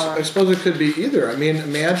 I suppose it could be either. I mean,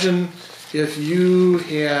 imagine if you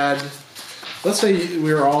had. Let's say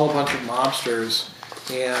we were all a bunch of mobsters,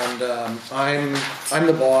 and I'm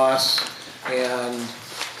the boss, and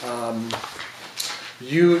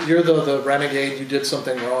you're the renegade. You did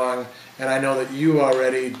something wrong, and I know that you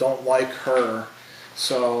already don't like her.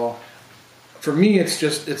 So for me, it's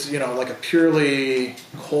like a purely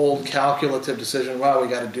cold, calculative decision. Well, we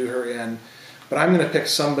got to do her in, but I'm going to pick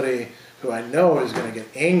somebody who I know is going to get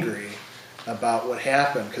angry about what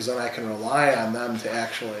happened, because then I can rely on them to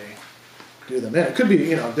actually do them in. It could be,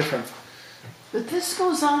 different. But this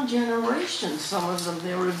goes on generations. Some of them,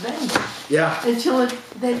 they're revenge. Yeah. Until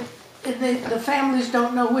the families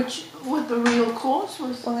don't know what the real cause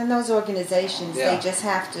was. Well, in those organizations, they just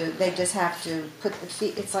have to put the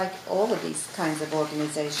feet. It's like all of these kinds of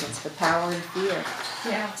organizations for power and fear.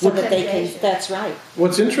 Yeah. So that they can. That's right.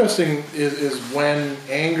 What's interesting is when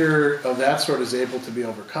anger of that sort is able to be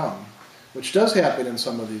overcome, which does happen in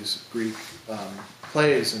some of these Greek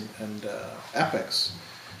plays and epics.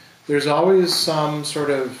 There's always some sort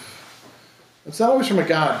of, it's not always from a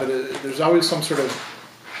god, but there's always some sort of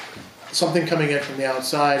something coming in from the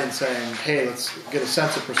outside and saying, hey, let's get a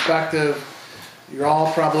sense of perspective. You're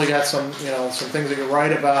all probably got some things that you're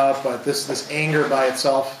right about, but this anger by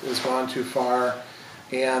itself has gone too far.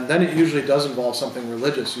 And then it usually does involve something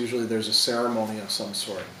religious. Usually there's a ceremony of some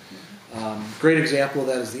sort. Great example of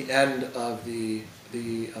that is the end of the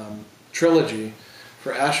trilogy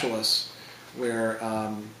for Achilles, where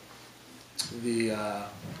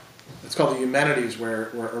it's called the Eumenides, where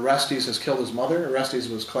Orestes has killed his mother. Orestes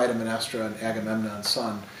was Clytemnestra and Agamemnon's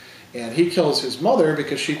son. And he kills his mother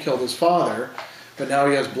because she killed his father, but now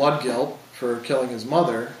he has blood guilt for killing his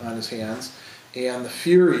mother on his hands. And the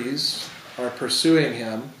Furies are pursuing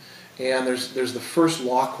him, and there's the first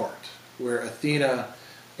law court, where Athena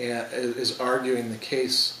is arguing the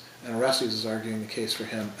case and Orestes is arguing the case for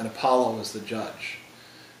him, and Apollo is the judge.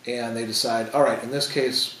 And they decide, all right, in this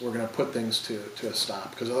case, we're going to put things to a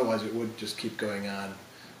stop, because otherwise it would just keep going on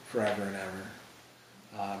forever and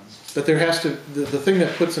ever. But there has to, the thing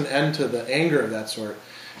that puts an end to the anger of that sort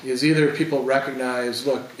is either people recognize,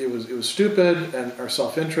 look, it was stupid, and our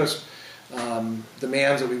self-interest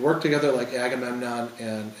demands that we work together, like Agamemnon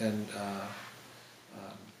and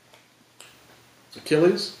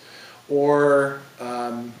Achilles, or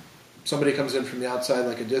somebody comes in from the outside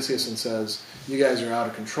like Odysseus and says, you guys are out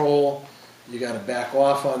of control, you got to back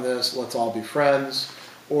off on this, let's all be friends,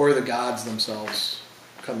 or the gods themselves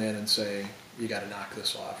come in and say, you got to knock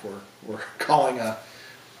this off, we're calling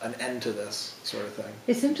an end to this sort of thing.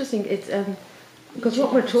 It's interesting, it's because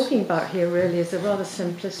what we're talking about here really is a rather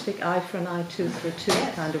simplistic eye for an eye, tooth for a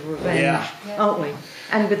tooth kind of revenge, aren't we?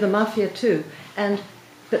 And with the mafia too.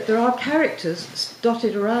 But there are characters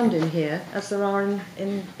dotted around in here, as there are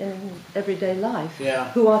in everyday life,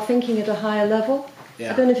 who are thinking at a higher level.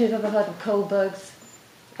 I don't know if you've ever heard of Kohlberg's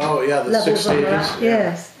the 6 stages.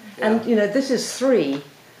 Yes. And, this is 3,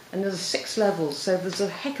 and there's 6 levels, so there's a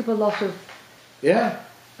heck of a lot of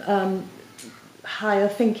higher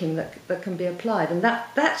thinking that can be applied. And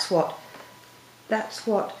that's why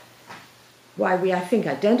we, I think,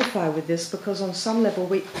 identify with this, because on some level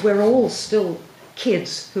we're all still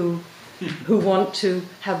kids who want to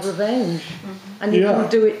have revenge, and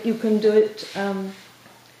you can do it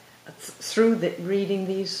through reading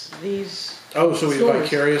these. So we stories.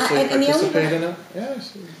 vicariously participate in it.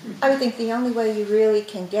 Yes. I would think the only way you really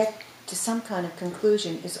can get to some kind of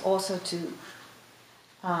conclusion is also to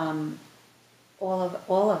all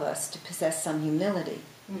of us to possess some humility.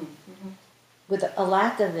 With a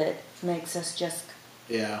lack of it makes us just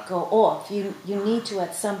go off. You need to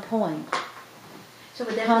at some point. So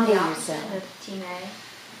would that be the opposite of team A,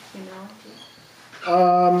 humility?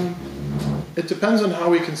 It depends on how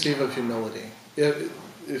we conceive of humility.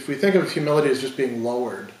 If we think of humility as just being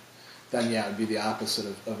lowered, then it would be the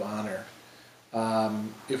opposite of honor.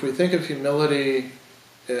 If we think of humility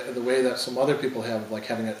the way that some other people have, like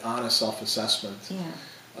having an honest self-assessment,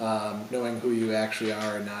 knowing who you actually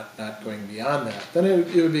are and not going beyond that, then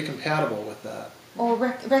it would be compatible with that. Or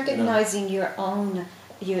recognizing your own.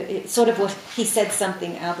 It's sort of what he said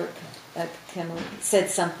something, Albert Camus said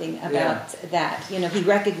something about that. He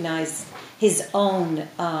recognized his own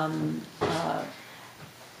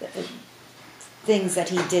things that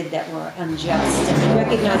he did that were unjust, and he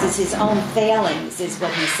recognizes his own failings, is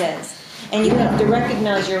what he says. And you have to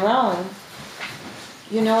recognize your own,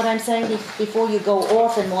 you know what I'm saying, before you go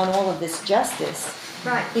off and want all of this justice.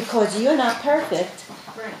 Right. Because you're not perfect.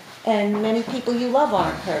 Right. And many people you love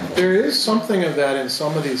aren't perfect. There is something of that in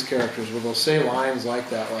some of these characters where they'll say lines like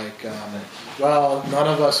that, like, well, none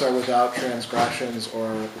of us are without transgressions,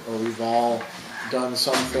 or we've all done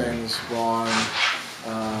some things wrong,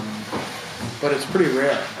 but it's pretty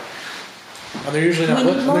rare. And they're usually not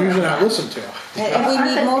listened to. And we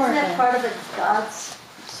need more of Isn't that that. part of it God's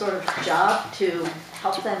sort of job to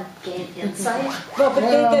help them gain insight? Well, but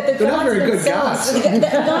the not very good themselves, gods.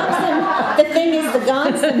 the thing is, the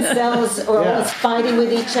gods themselves are always fighting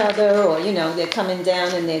with each other, or they're coming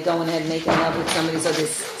down and they're going ahead and making love with somebody, so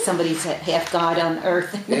somebody's half god on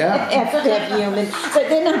earth, half human. So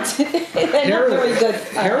they're not very good.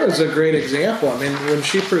 Hera's a great example. I mean, when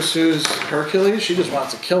she pursues Hercules, she just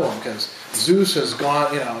wants to kill him because Zeus has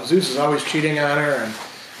gone. Zeus is always cheating on her,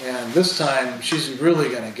 and this time she's really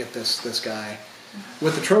going to get this guy.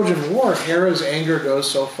 With the Trojan War, Hera's anger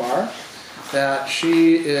goes so far that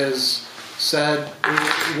she is said,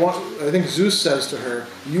 I think Zeus says to her,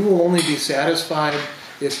 you will only be satisfied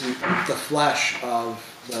if you eat the flesh of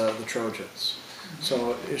the Trojans.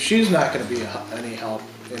 So she's not going to be any help,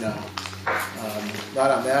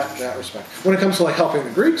 not on that respect. When it comes to helping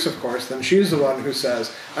the Greeks, of course, then she's the one who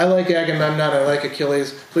says, I like Agamemnon, I like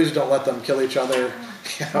Achilles, please don't let them kill each other.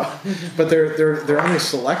 But they're only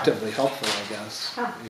selectively helpful, I guess.